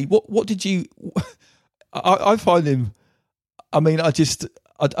have. I mean, what did you... I find him... I mean, I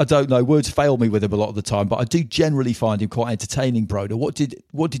don't know. Words fail me with him a lot of the time, but I do generally find him quite entertaining, Broder. What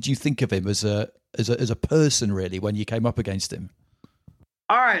did you think of him as a person, really, when you came up against him?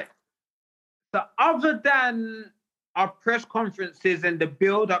 All right. So other than our press conferences and the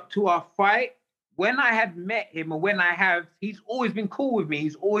build up to our fight, when I had met him, or he's always been cool with me.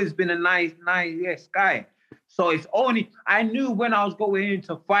 He's always been a nice guy. So it's only, I knew when I was going in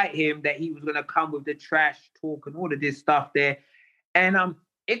to fight him that he was going to come with the trash talk and all of this stuff there. And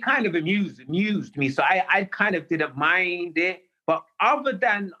it kind of amused me. So I kind of didn't mind it. But other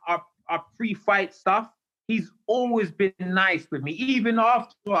than our pre-fight stuff, he's always been nice with me. Even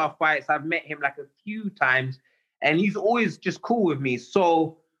after our fights, I've met him like a few times, and he's always just cool with me.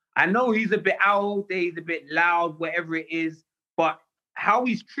 So I know he's a bit out there, he's a bit loud, whatever it is, but how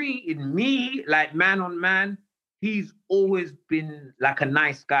he's treated me, like man on man, he's always been like a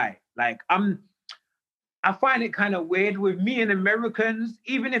nice guy. Like I find it kind of weird with me and Americans,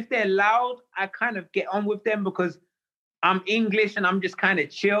 even if they're loud, I kind of get on with them because I'm English and I'm just kind of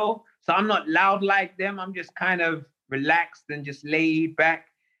chill. So I'm not loud like them. I'm just kind of relaxed and just laid back.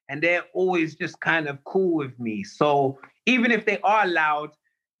 And they're always just kind of cool with me. So even if they are loud,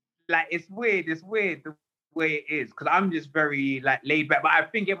 like it's weird the way it is, because I'm just very like laid back. But I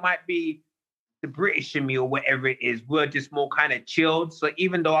think it might be the British in me or whatever it is. We're just more kind of chilled. So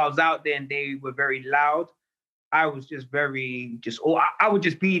even though I was out there and they were very loud, I was just I would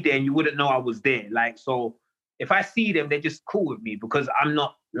just be there and you wouldn't know I was there. Like, so if I see them, they're just cool with me because I'm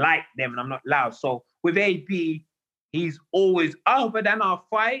not like them and I'm not loud. So with AB, he's always, other than our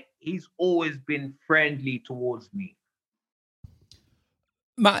fight, he's always been friendly towards me.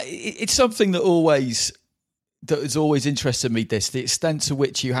 Matt, it's something that has always interested me, the extent to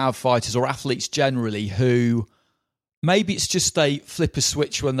which you have fighters or athletes generally who maybe it's just they flip a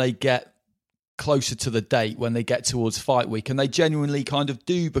switch when they get closer to the date, when they get towards fight week, and they genuinely kind of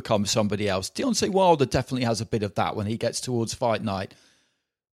do become somebody else. Deontay Wilder definitely has a bit of that when he gets towards fight night.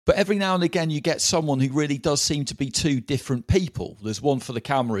 But every now and again, you get someone who really does seem to be two different people. There's one for the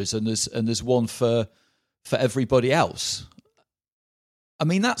cameras and there's one for everybody else. I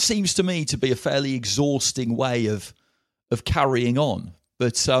mean, that seems to me to be a fairly exhausting way of carrying on.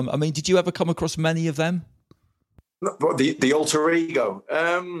 But, I mean, did you ever come across many of them? The alter ego?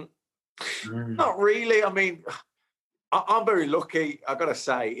 Not really. I mean, I'm very lucky, I've got to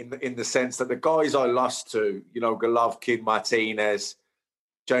say, in the sense that the guys I lost to, Golovkin, Martinez,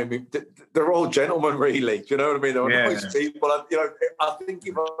 Jamie, they're all gentlemen, really. Do you know what I mean? They're nice people. I think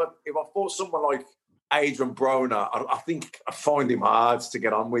if I fought someone like Adrian Broner, I think I find him hard to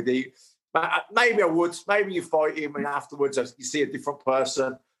get on with. Maybe I would. Maybe you fight him and afterwards you see a different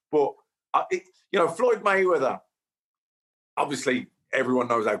person. But, Floyd Mayweather, obviously everyone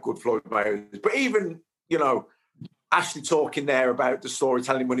knows how good Floyd Mayweather is. But even, Ashley talking there about the story,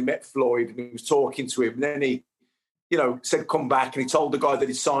 telling him when he met Floyd and he was talking to him, and then he, said come back, and he told the guy that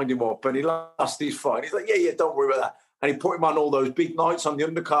he signed him up and he lost his fight. He's like, yeah, don't worry about that. And he put him on all those big nights on the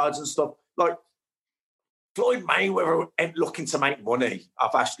undercards and stuff. Like, Floyd Mayweather ain't looking to make money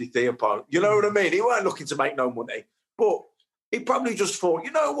off Ashley Theophane. You know what I mean? He weren't looking to make no money. But he probably just thought,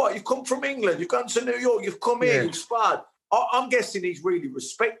 you know what? You've come from England. You've gone to New York. You've come here. You've sparred. I'm guessing he's really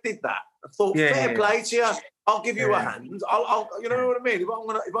respected that. I thought, fair play to you. I'll give you a hand. I'll you know what I mean?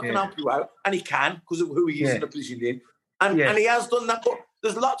 If I can help you out, and he can because of who he is in the position he's in, and he has done that. But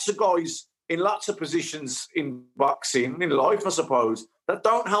there's lots of guys in lots of positions in boxing, in life, I suppose, that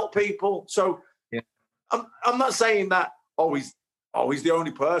don't help people. So I'm not saying that he's the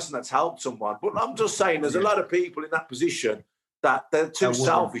only person that's helped someone, but I'm just saying there's a lot of people in that position that they're too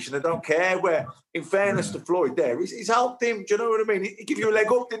selfish and they don't care. Where, in fairness to Floyd, he's helped him. Do you know what I mean? He gave you a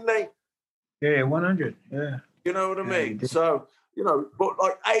leg up, didn't he? Yeah, 100. Yeah. You know what I mean? So, but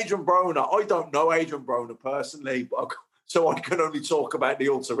like Adrian Broner, I don't know Adrian Broner personally, so I can only talk about the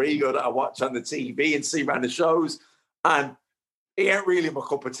alter ego that I watch on the TV and see around the shows. And he ain't really my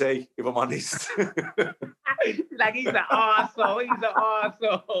cup of tea, if I'm honest. Like, he's an arsehole. He's an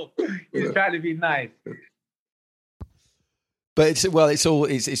arsehole. He's trying to be nice. But it's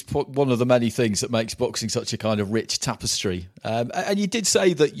one of the many things that makes boxing such a kind of rich tapestry. And you did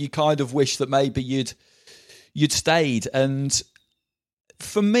say that you kind of wish that maybe you'd stayed. And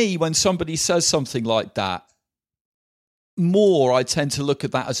for me, when somebody says something like that, I tend to look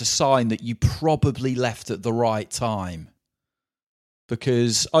at that as a sign that you probably left at the right time.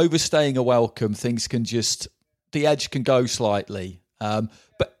 Because overstaying a welcome, things can the edge can go slightly.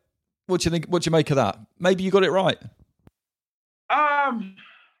 But what do you think? What do you make of that? Maybe you got it right.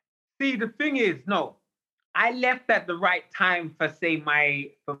 See, the thing is, no, I left at the right time for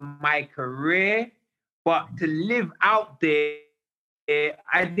my career, but to live out there,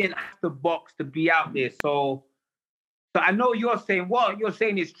 I didn't have to box to be out there. So I know you're saying what you're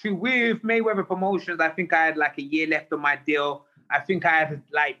saying is true. With Mayweather Promotions, I think I had like a year left on my deal. I think I had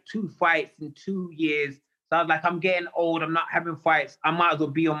like 2 fights in 2 years. So I was like, I'm getting old. I'm not having fights. I might as well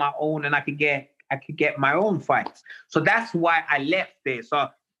be on my own, and I could get my own fights. So that's why I left there. So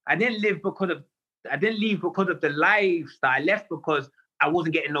I didn't leave because of the lifestyle. I left because I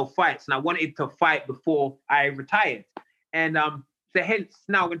wasn't getting no fights, and I wanted to fight before I retired. And so hence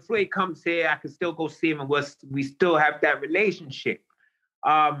now when Floyd comes here, I can still go see him, and we still have that relationship.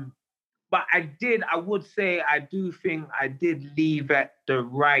 But I do think I did leave at the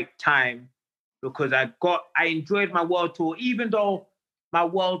right time, because I enjoyed my world tour, even though my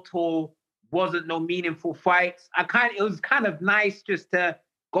world tour wasn't no meaningful fights. It was kind of nice just to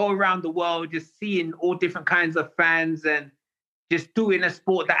go around the world, just seeing all different kinds of fans and just doing a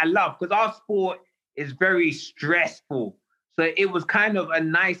sport that I love, because our sport is very stressful. So it was kind of a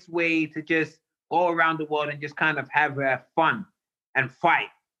nice way to just go around the world and just kind of have fun and fight,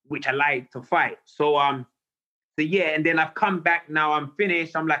 which I like to fight. So yeah, and then I've come back now, I'm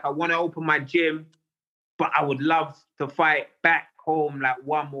finished. I'm like, I want to open my gym, but I would love to fight back home like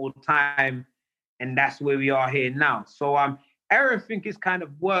one more time. And that's where we are here now. So everything is kind of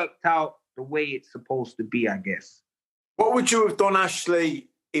worked out the way it's supposed to be, I guess. What would you have done, Ashley,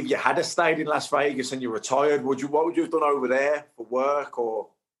 if you had stayed in Las Vegas and you retired? What would you have done over there for work, or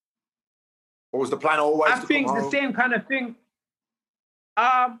was the plan always? I think the same kind of thing.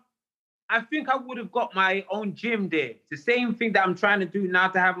 I think I would have got my own gym there. It's the same thing that I'm trying to do now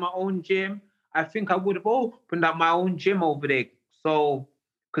to have my own gym. I think I would have opened up my own gym over there. So,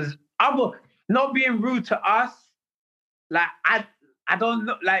 because not being rude to us, like I don't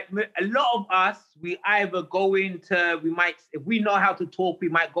know, like a lot of us, we either go into, if we know how to talk, we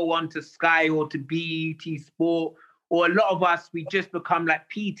might go on to Sky or to BET Sport, or a lot of us, we just become like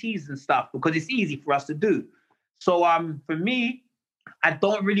PTs and stuff because it's easy for us to do. So for me, I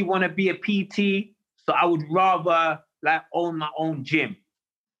don't really want to be a PT, so I would rather like own my own gym.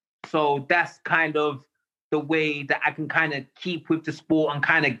 So that's kind of the way that I can kind of keep with the sport and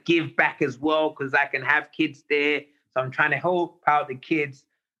kind of give back as well, because I can have kids there. So I'm trying to help out the kids.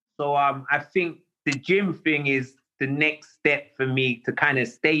 So I think the gym thing is the next step for me to kind of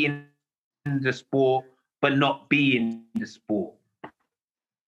stay in the sport, but not be in the sport.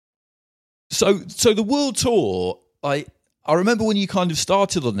 So the world tour, I remember when you kind of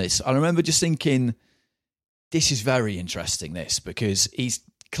started on this, I remember just thinking, this is very interesting, this, because he's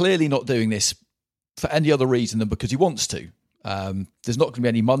clearly not doing this for any other reason than because he wants to. There's not going to be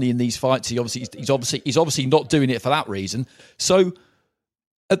any money in these fights. He's obviously not doing it for that reason. So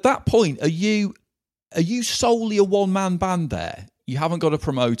at that point, are you solely a one-man band there? You haven't got a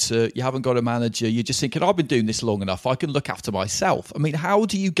promoter, you haven't got a manager, you're just thinking, I've been doing this long enough, I can look after myself. I mean, how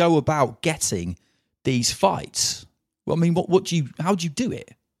do you go about getting these fights? Well, I mean, how do you do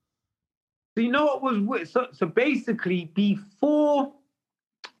it? So you know what was weird? So basically before,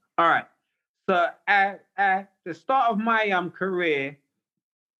 all right. So at the start of my career,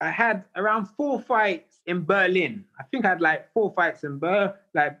 I had around 4 fights in Berlin. I think I had like 4 fights in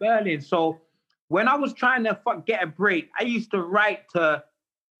Berlin. So when I was trying to get a break, I used to write to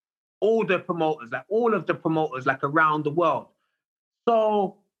all the promoters, like all of the promoters, like around the world.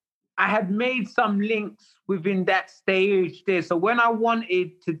 So I had made some links within that stage there. So when I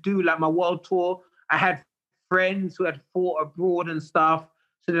wanted to do like my world tour, I had friends who had fought abroad and stuff.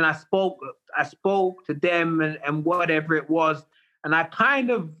 So then I spoke to them and whatever it was. And I kind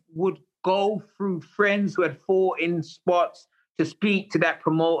of would go through friends who had fought in spots to speak to that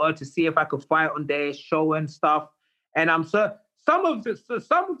promoter to see if I could fight on their show and stuff. And so some of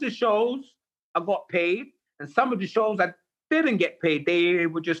the shows I got paid, and some of the shows I didn't get paid. They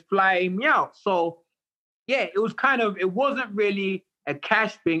were just flying me out. So yeah, it wasn't really a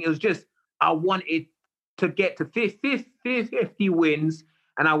cash thing. It was just I wanted to get to 50 wins,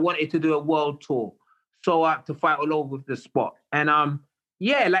 and I wanted to do a world tour. So I had to fight all over the spot. And and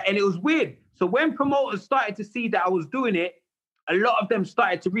it was weird. So when promoters started to see that I was doing it, a lot of them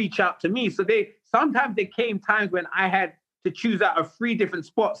started to reach out to me. So sometimes there came times when I had to choose out of 3 different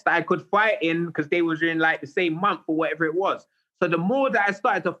spots that I could fight in because they was in like the same month or whatever it was. So the more that I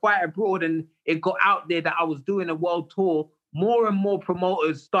started to fight abroad and it got out there that I was doing a world tour, more and more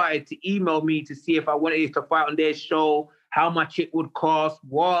promoters started to email me to see if I wanted to fight on their show, how much it would cost,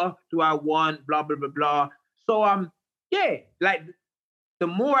 what do I want, blah, blah, blah, blah. So, like the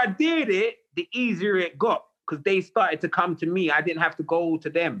more I did it, the easier it got because they started to come to me. I didn't have to go to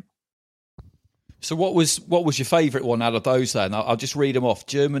them. So what was your favourite one out of those then? I'll just read them off.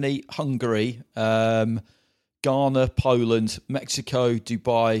 Germany, Hungary, Ghana, Poland, Mexico,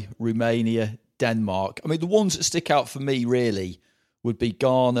 Dubai, Romania, Denmark. I mean, the ones that stick out for me really would be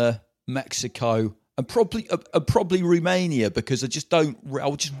Ghana, Mexico, and probably Romania because I just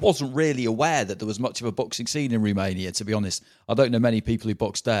wasn't really aware that there was much of a boxing scene in Romania, to be honest. I don't know many people who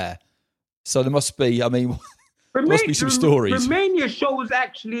boxed there. So there must be, I mean, there must be some stories. Romania show was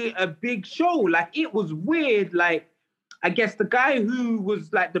actually a big show. Like, it was weird. Like, I guess the guy who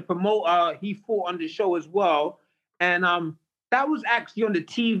was like the promoter, he fought on the show as well. And that was actually on the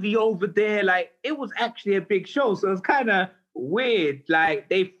TV over there. Like, it was actually a big show. So it was kind of weird. Like,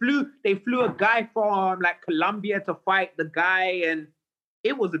 they flew a guy from like Colombia to fight the guy, and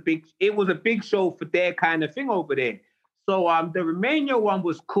it was a big show for their kind of thing over there. So the Romania one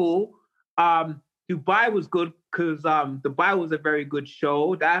was cool. Dubai was good because Dubai was a very good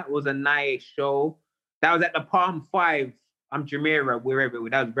show. That was a nice show. That was at the Palm 5, Jumeirah, wherever.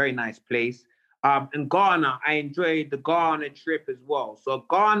 That was a very nice place. And Ghana, I enjoyed the Ghana trip as well. So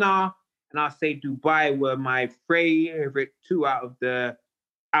Ghana and I'll say Dubai were my favorite 2 out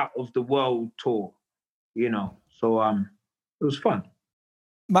of the world tour. You know, so it was fun.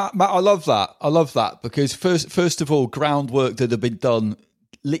 Matt, I love that because first of all, groundwork that had been done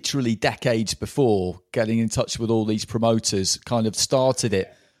literally decades before, getting in touch with all these promoters kind of started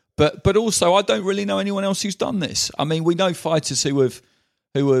it. But also, I don't really know anyone else who's done this. I mean, we know fighters who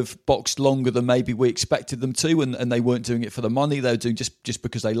have boxed longer than maybe we expected them to, and they weren't doing it for the money. They were doing just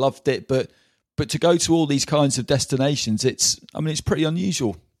because they loved it. But to go to all these kinds of destinations, it's pretty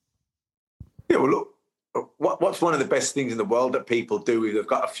unusual. Yeah, well, look, what's one of the best things in the world that people do if they've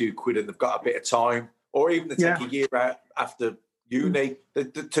got a few quid and they've got a bit of time, or even to take a year out after uni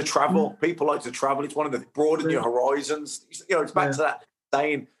to travel. People like to travel. It's one of the broaden your horizons. You know, it's back to that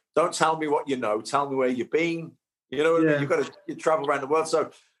saying, don't tell me what you know, tell me where you've been. You know what I mean? You've got to travel around the world.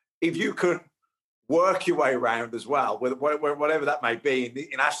 So if you could work your way around as well, whatever that may be,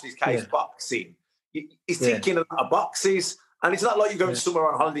 in Ashley's case, boxing, he's thinking of boxes. And it's not like you're going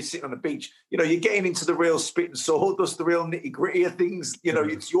somewhere on holiday sitting on the beach. You know, you're getting into the real spit and sawdust, the real nitty-gritty of things. You know,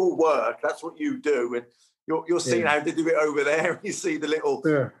 it's your work. That's what you do. And you're seeing how they do it over there. You see the little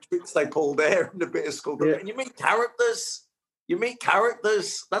tricks they pull there and the bit of skull. And you meet characters.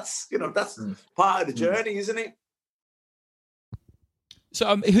 That's part of the journey, isn't it?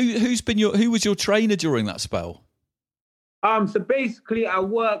 So who was your trainer during that spell? So basically I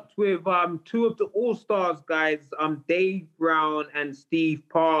worked with 2 of the All-Stars guys, Dave Brown and Steve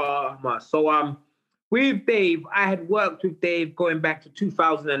Palmer. So with Dave, I had worked with Dave going back to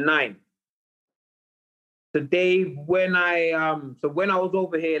 2009. So Dave, when I was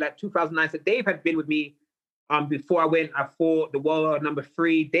over here, like 2009, so Dave had been with me before I fought the world number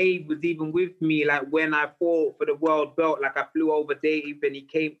 3. Dave was even with me, like when I fought for the world belt, like I flew over Dave and he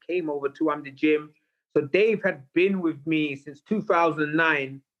came over to the gym. So Dave had been with me since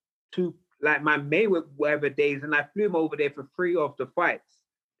 2009 to like my Mayweather days, and I flew him over there for 3 of the fights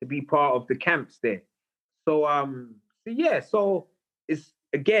to be part of the camps there. So so it's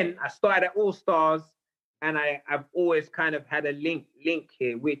again, I started at All Stars, and I've always kind of had a link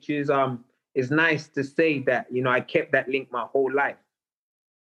here, which is it's nice to say that, you know, I kept that link my whole life.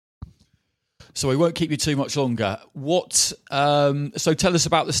 So we won't keep you too much longer. So tell us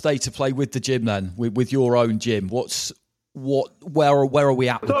about the state of play with the gym then, with your own gym. Where are we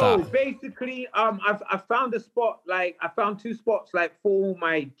at with that? So basically, I found a spot, like I found 2 spots like for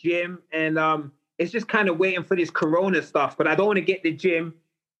my gym, and it's just kind of waiting for this Corona stuff. But I don't want to get the gym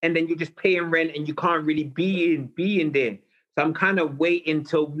and then you're just paying rent and you can't really be in there. So I'm kind of waiting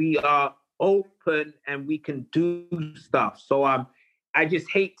till we are open and we can do stuff. So I just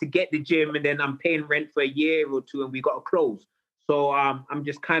hate to get the gym and then I'm paying rent for a year or two and we got to close. So I'm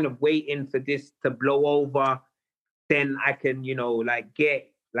just kind of waiting for this to blow over. Then I can,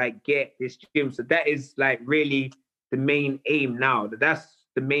 get this gym. So that is like really the main aim now. That's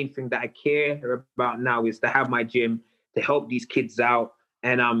the main thing that I care about now, is to have my gym, to help these kids out,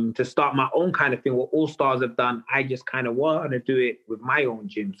 and to start my own kind of thing. What All Stars have done, I just kind of want to do it with my own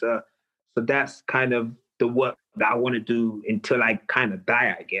gym. So that's kind of the work that I want to do until I kind of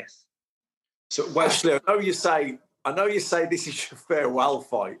die, I guess. So Wesley, I know you say this is your farewell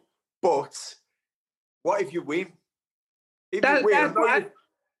fight, but what if you win? If you win,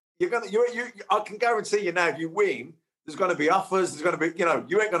 I can guarantee you now, if you win, there's going to be offers. There's going to be,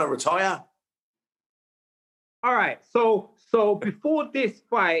 you ain't going to retire. All right. So before this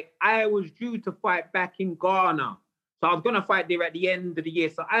fight, I was due to fight back in Ghana. So I was going to fight there at the end of the year.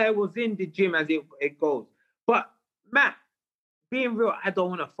 So I was in the gym as it goes. But Matt, being real, I don't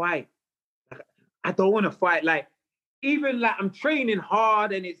want to fight. I don't want to fight. Like, even like I'm training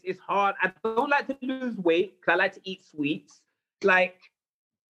hard and it's hard. I don't like to lose weight because I like to eat sweets. Like,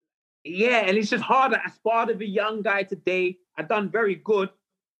 yeah, and it's just hard. I sparred with a young guy today. I done very good,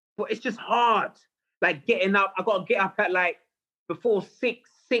 but it's just hard. Like getting up, I got to get up at like before 6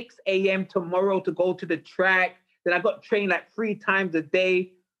 a.m. tomorrow to go to the track. Then I got to train like 3 times a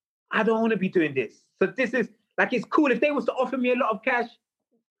day. I don't want to be doing this. So this is like, it's cool. If they was to offer me a lot of cash,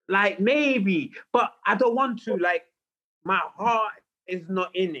 like maybe, but I don't want to. Like, my heart is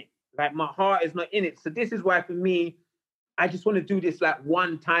not in it. Like, my heart is not in it. So this is why for me, I just want to do this like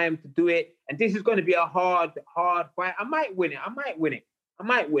one time to do it. And this is going to be a hard fight. I might win it.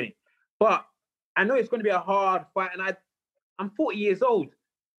 But I know it's going to be a hard fight. And I'm 40 years old.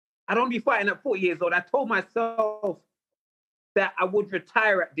 I don't be fighting at 40 years old. I told myself that I would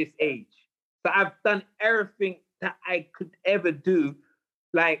retire at this age. So I've done everything that I could ever do.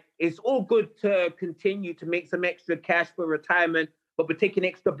 Like, it's all good to continue to make some extra cash for retirement, but we're taking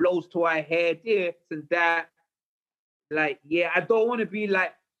extra blows to our head, this and that. Like, yeah, I don't want to be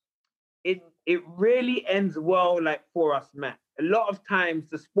like, it really ends well, like, for us, Matt. A lot of times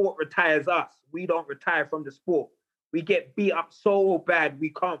the sport retires us. We don't retire from the sport. We get beat up so bad, we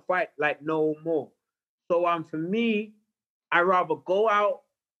can't fight, like, no more. So for me, I'd rather go out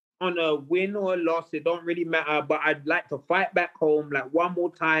on a win or a loss. It don't really matter, but I'd like to fight back home, like, one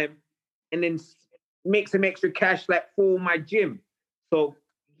more time, and then make some extra cash, like, for my gym. So,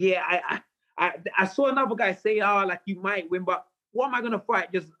 yeah, I saw another guy say, like, you might win, but what am I going to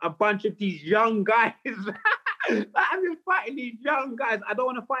fight? Just a bunch of these young guys. Like, I've been fighting these young guys. I don't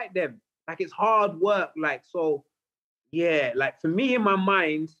want to fight them. Like, it's hard work. Like, so, yeah, like, for me in my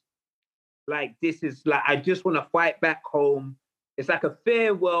mind, like, this is, like, I just want to fight back home. It's like a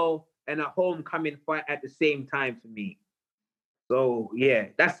farewell and a homecoming fight at the same time for me. So, yeah,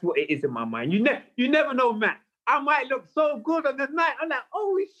 that's what it is in my mind. You never know, Matt. I might look so good on the night. I'm like,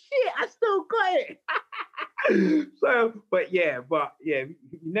 oh shit, I still got it. But yeah, you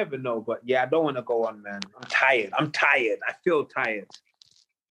never know. But yeah, I don't want to go on, man. I'm tired. I feel tired.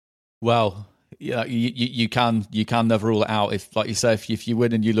 Well, yeah, you can never rule it out. If, like you say, if you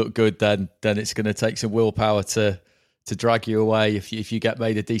win and you look good, then it's going to take some willpower to drag you away. If you get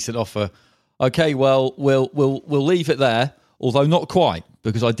made a decent offer. Okay, well, we'll leave it there. Although not quite,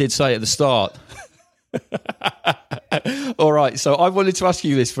 because I did say at the start. All right, so I wanted to ask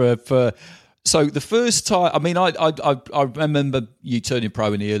you this for so the first time. I mean, I remember you turning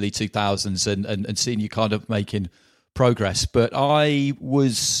pro in the early 2000s and seeing you kind of making progress. But I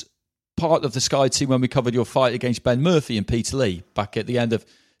was part of the Sky team when we covered your fight against Ben Murphy and Peter Lee back at the end of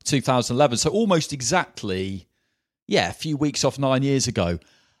 2011. So almost exactly, a few weeks off 9 years ago.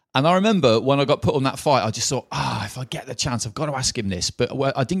 And I remember when I got put on that fight, I just thought, if I get the chance, I've got to ask him this. But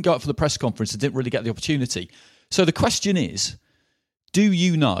I didn't go up for the press conference. I didn't really get the opportunity. So the question is, do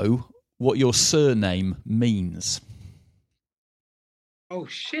you know what your surname means? Oh,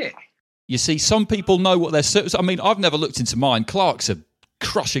 shit. You see, some people know what their surname... I mean, I've never looked into mine. Clark's a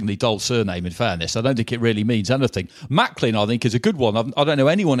crushingly dull surname, in fairness. I don't think it really means anything. Macklin, I think, is a good one. I don't know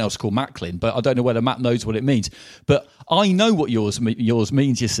anyone else called Macklin, but I don't know whether Matt knows what it means. But I know what yours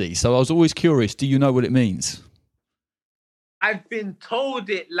means, you see. So I was always curious, do you know what it means? I've been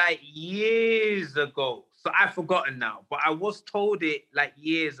told it like years ago. So I've forgotten now. But I was told it like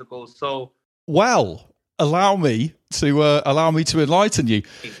years ago. So... Well, allow me to enlighten you.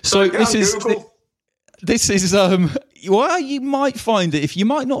 So this is well, you might find it. If you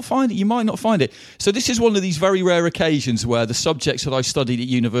might not find it, you might not find it. So this is one of these very rare occasions where the subjects that I studied at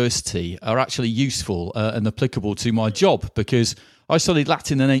university are actually useful and applicable to my job, because I studied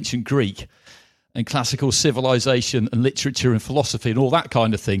Latin and ancient Greek and classical civilization and literature and philosophy and all that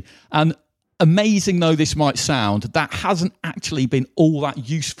kind of thing. And amazing though this might sound, that hasn't actually been all that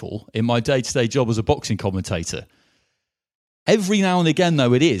useful in my day-to-day job as a boxing commentator. Every now and again,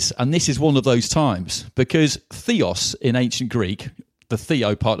 though, it is. And this is one of those times. Because theos in ancient Greek, the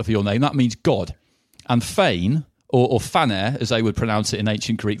theo part of your name, that means God. And phane, or phaner, as they would pronounce it in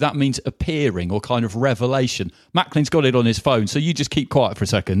ancient Greek, that means appearing or kind of revelation. Macklin's got it on his phone, so you just keep quiet for a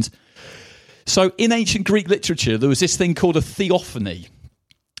second. So in ancient Greek literature, there was this thing called a theophany.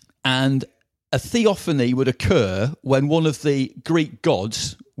 And a theophany would occur when one of the Greek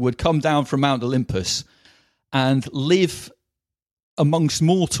gods would come down from Mount Olympus and live amongst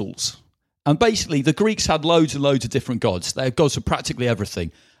mortals. And basically, the Greeks had loads and loads of different gods. They had gods for practically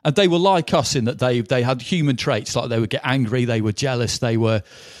everything. And they were like us in that they had human traits, like they would get angry, they were jealous, they were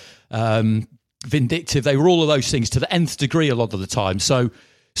vindictive. They were all of those things to the nth degree a lot of the time. So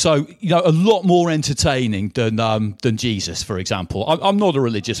a lot more entertaining than Jesus, for example. I'm not a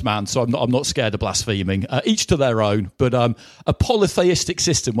religious man, so I'm not scared of blaspheming. Each to their own. But a polytheistic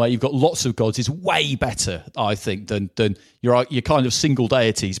system where you've got lots of gods is way better, I think, than your kind of single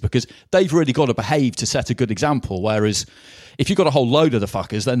deities, because they've really got to behave to set a good example. Whereas if you've got a whole load of the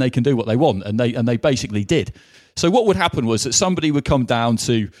fuckers, then they can do what they want, and they basically did. So what would happen was that somebody would come down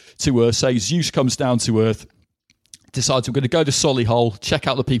to Earth. Say Zeus comes down to Earth, decides I'm going to go to Solihull, check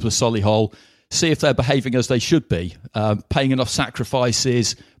out the people of Solihull, see if they're behaving as they should be, paying enough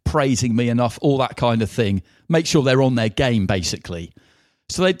sacrifices, praising me enough, all that kind of thing. Make sure they're on their game, basically.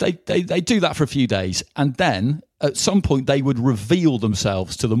 So they do that for a few days, and then at some point they would reveal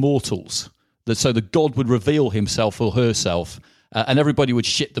themselves to the mortals. So the god would reveal himself or herself, and everybody would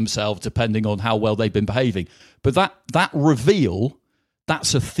shit themselves depending on how well they've been behaving. But that reveal,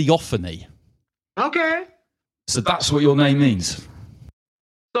 that's a theophany. Okay. So that's what your name means.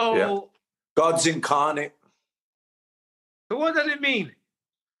 So God's incarnate. So what does it mean?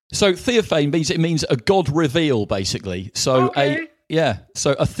 So Theophane means a God reveal, basically. So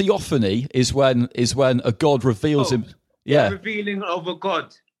so a theophany is when a God reveals him. Yeah, the revealing of a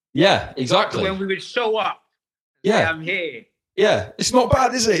God. Yeah, exactly. When we would show up. Yeah, I'm here. Yeah, it's not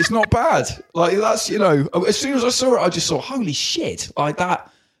bad, is it? It's not bad. Like that's as soon as I saw it, I just thought, holy shit, like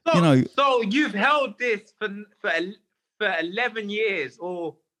that. So you've held this for 11 years,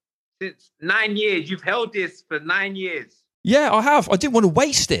 or since 9 years. You've held this for 9 years. Yeah, I have. I didn't want to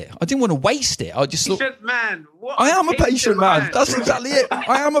waste it. I just thought, man. I am a patient man. That's exactly it.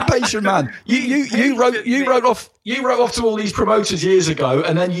 I am a patient man. You wrote off to all these promoters years ago,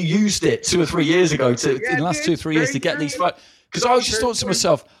 and then you used it 2 or 3 years ago in the last 2 or 3 years to get these fights. Because I was just thought to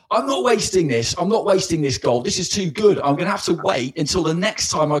myself, I'm not wasting this. I'm not wasting this gold. This is too good. I'm going to have to wait until the next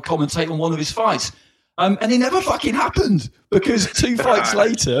time I commentate on one of his fights. And it never fucking happened, because 2 fights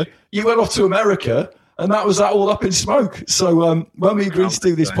later, you went off to America, and that was that all up in smoke. So when we agreed to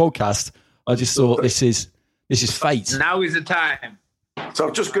do this podcast, I just thought this is fate. Now is the time. So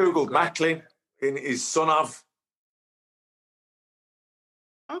I've just Googled Macklin in his son of.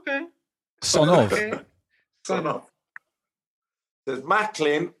 Okay. Son of. Okay. Son of. There's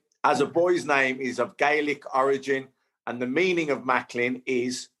Macklin as a boy's name is of Gaelic origin, and the meaning of Macklin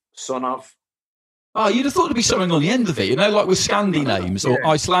is son of. Oh, you'd have thought there'd be something on the end of it, like with Scandi names or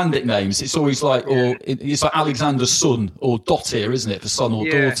Icelandic names. It's always like, it's like Alexander's son or Dottir, isn't it, for son or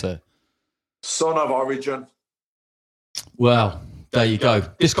daughter? Son of origin. Well, there you go.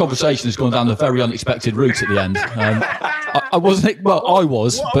 This conversation has gone down a very unexpected route at the end. I wasn't. Well, I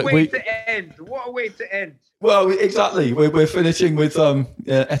was. What a way to end! What a way to end! Well, exactly. We're finishing with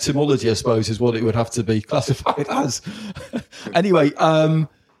etymology, I suppose, is what it would have to be classified as. Anyway,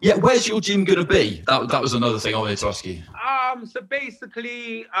 where's your gym going to be? That was another thing I wanted to ask you. So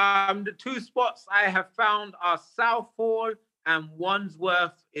basically, the 2 spots I have found are Southall and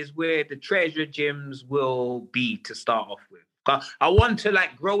Wandsworth is where the treasure gyms will be to start off with. I want to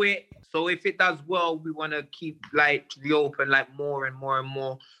grow it. So if it does well, we want to keep reopen more and more and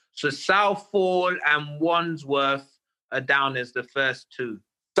more. So Southall and Wandsworth are down as the first 2.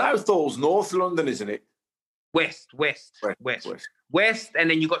 Southall's North London, isn't it? West, and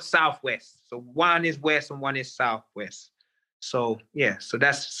then you got Southwest. So one is west and one is southwest. So so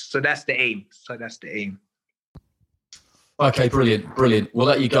that's the aim. Okay, brilliant. We'll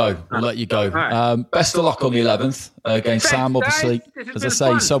let you go. Right. Best of luck on the 11th against Sam. Obviously, as I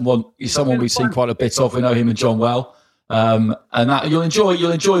say, someone we've seen quite a bit of. We know him and John well, and that you'll enjoy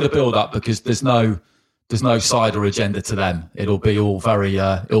the build up, because there's no side or agenda to them. It'll be all very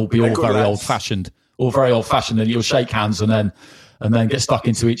old fashioned, and you'll shake hands and then get stuck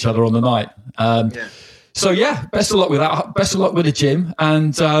into each other on the night. So yeah, best of luck with that. Best of luck with the gym,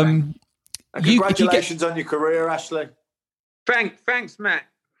 and congratulations on your career, Ashley. Thanks, Matt.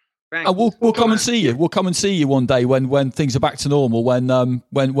 Thanks. We'll come and see you. We'll come and see you one day when things are back to normal. When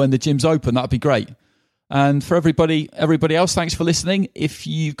the gym's open, that'd be great. And for everybody else, thanks for listening. If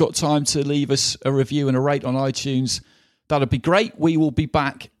you've got time to leave us a review and a rate on iTunes, that'd be great. We will be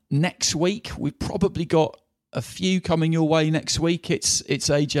back next week. We've probably got a few coming your way next week. It's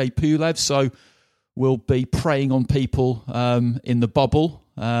AJ Pulev, so we'll be preying on people in the bubble,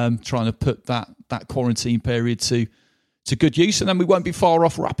 trying to put that quarantine period to good use, and then we won't be far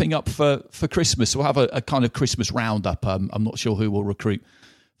off wrapping up for Christmas. We'll have a kind of Christmas roundup. I'm not sure who we'll recruit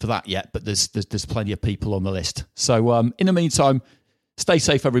for that yet, but there's plenty of people on the list. So in the meantime, stay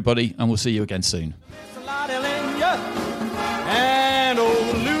safe, everybody, and we'll see you again soon. And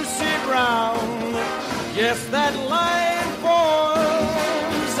old Lucy Brown, yes, that line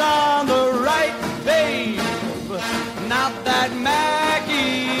forms on the right, babe. Not that Maggie's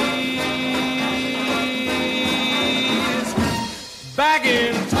back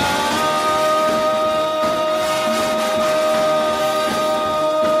in town.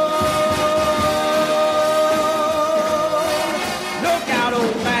 Look out,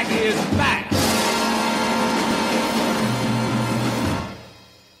 old Maggie is back.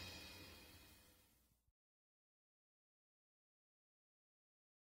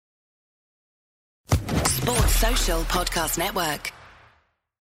 Sports Social Podcast Network.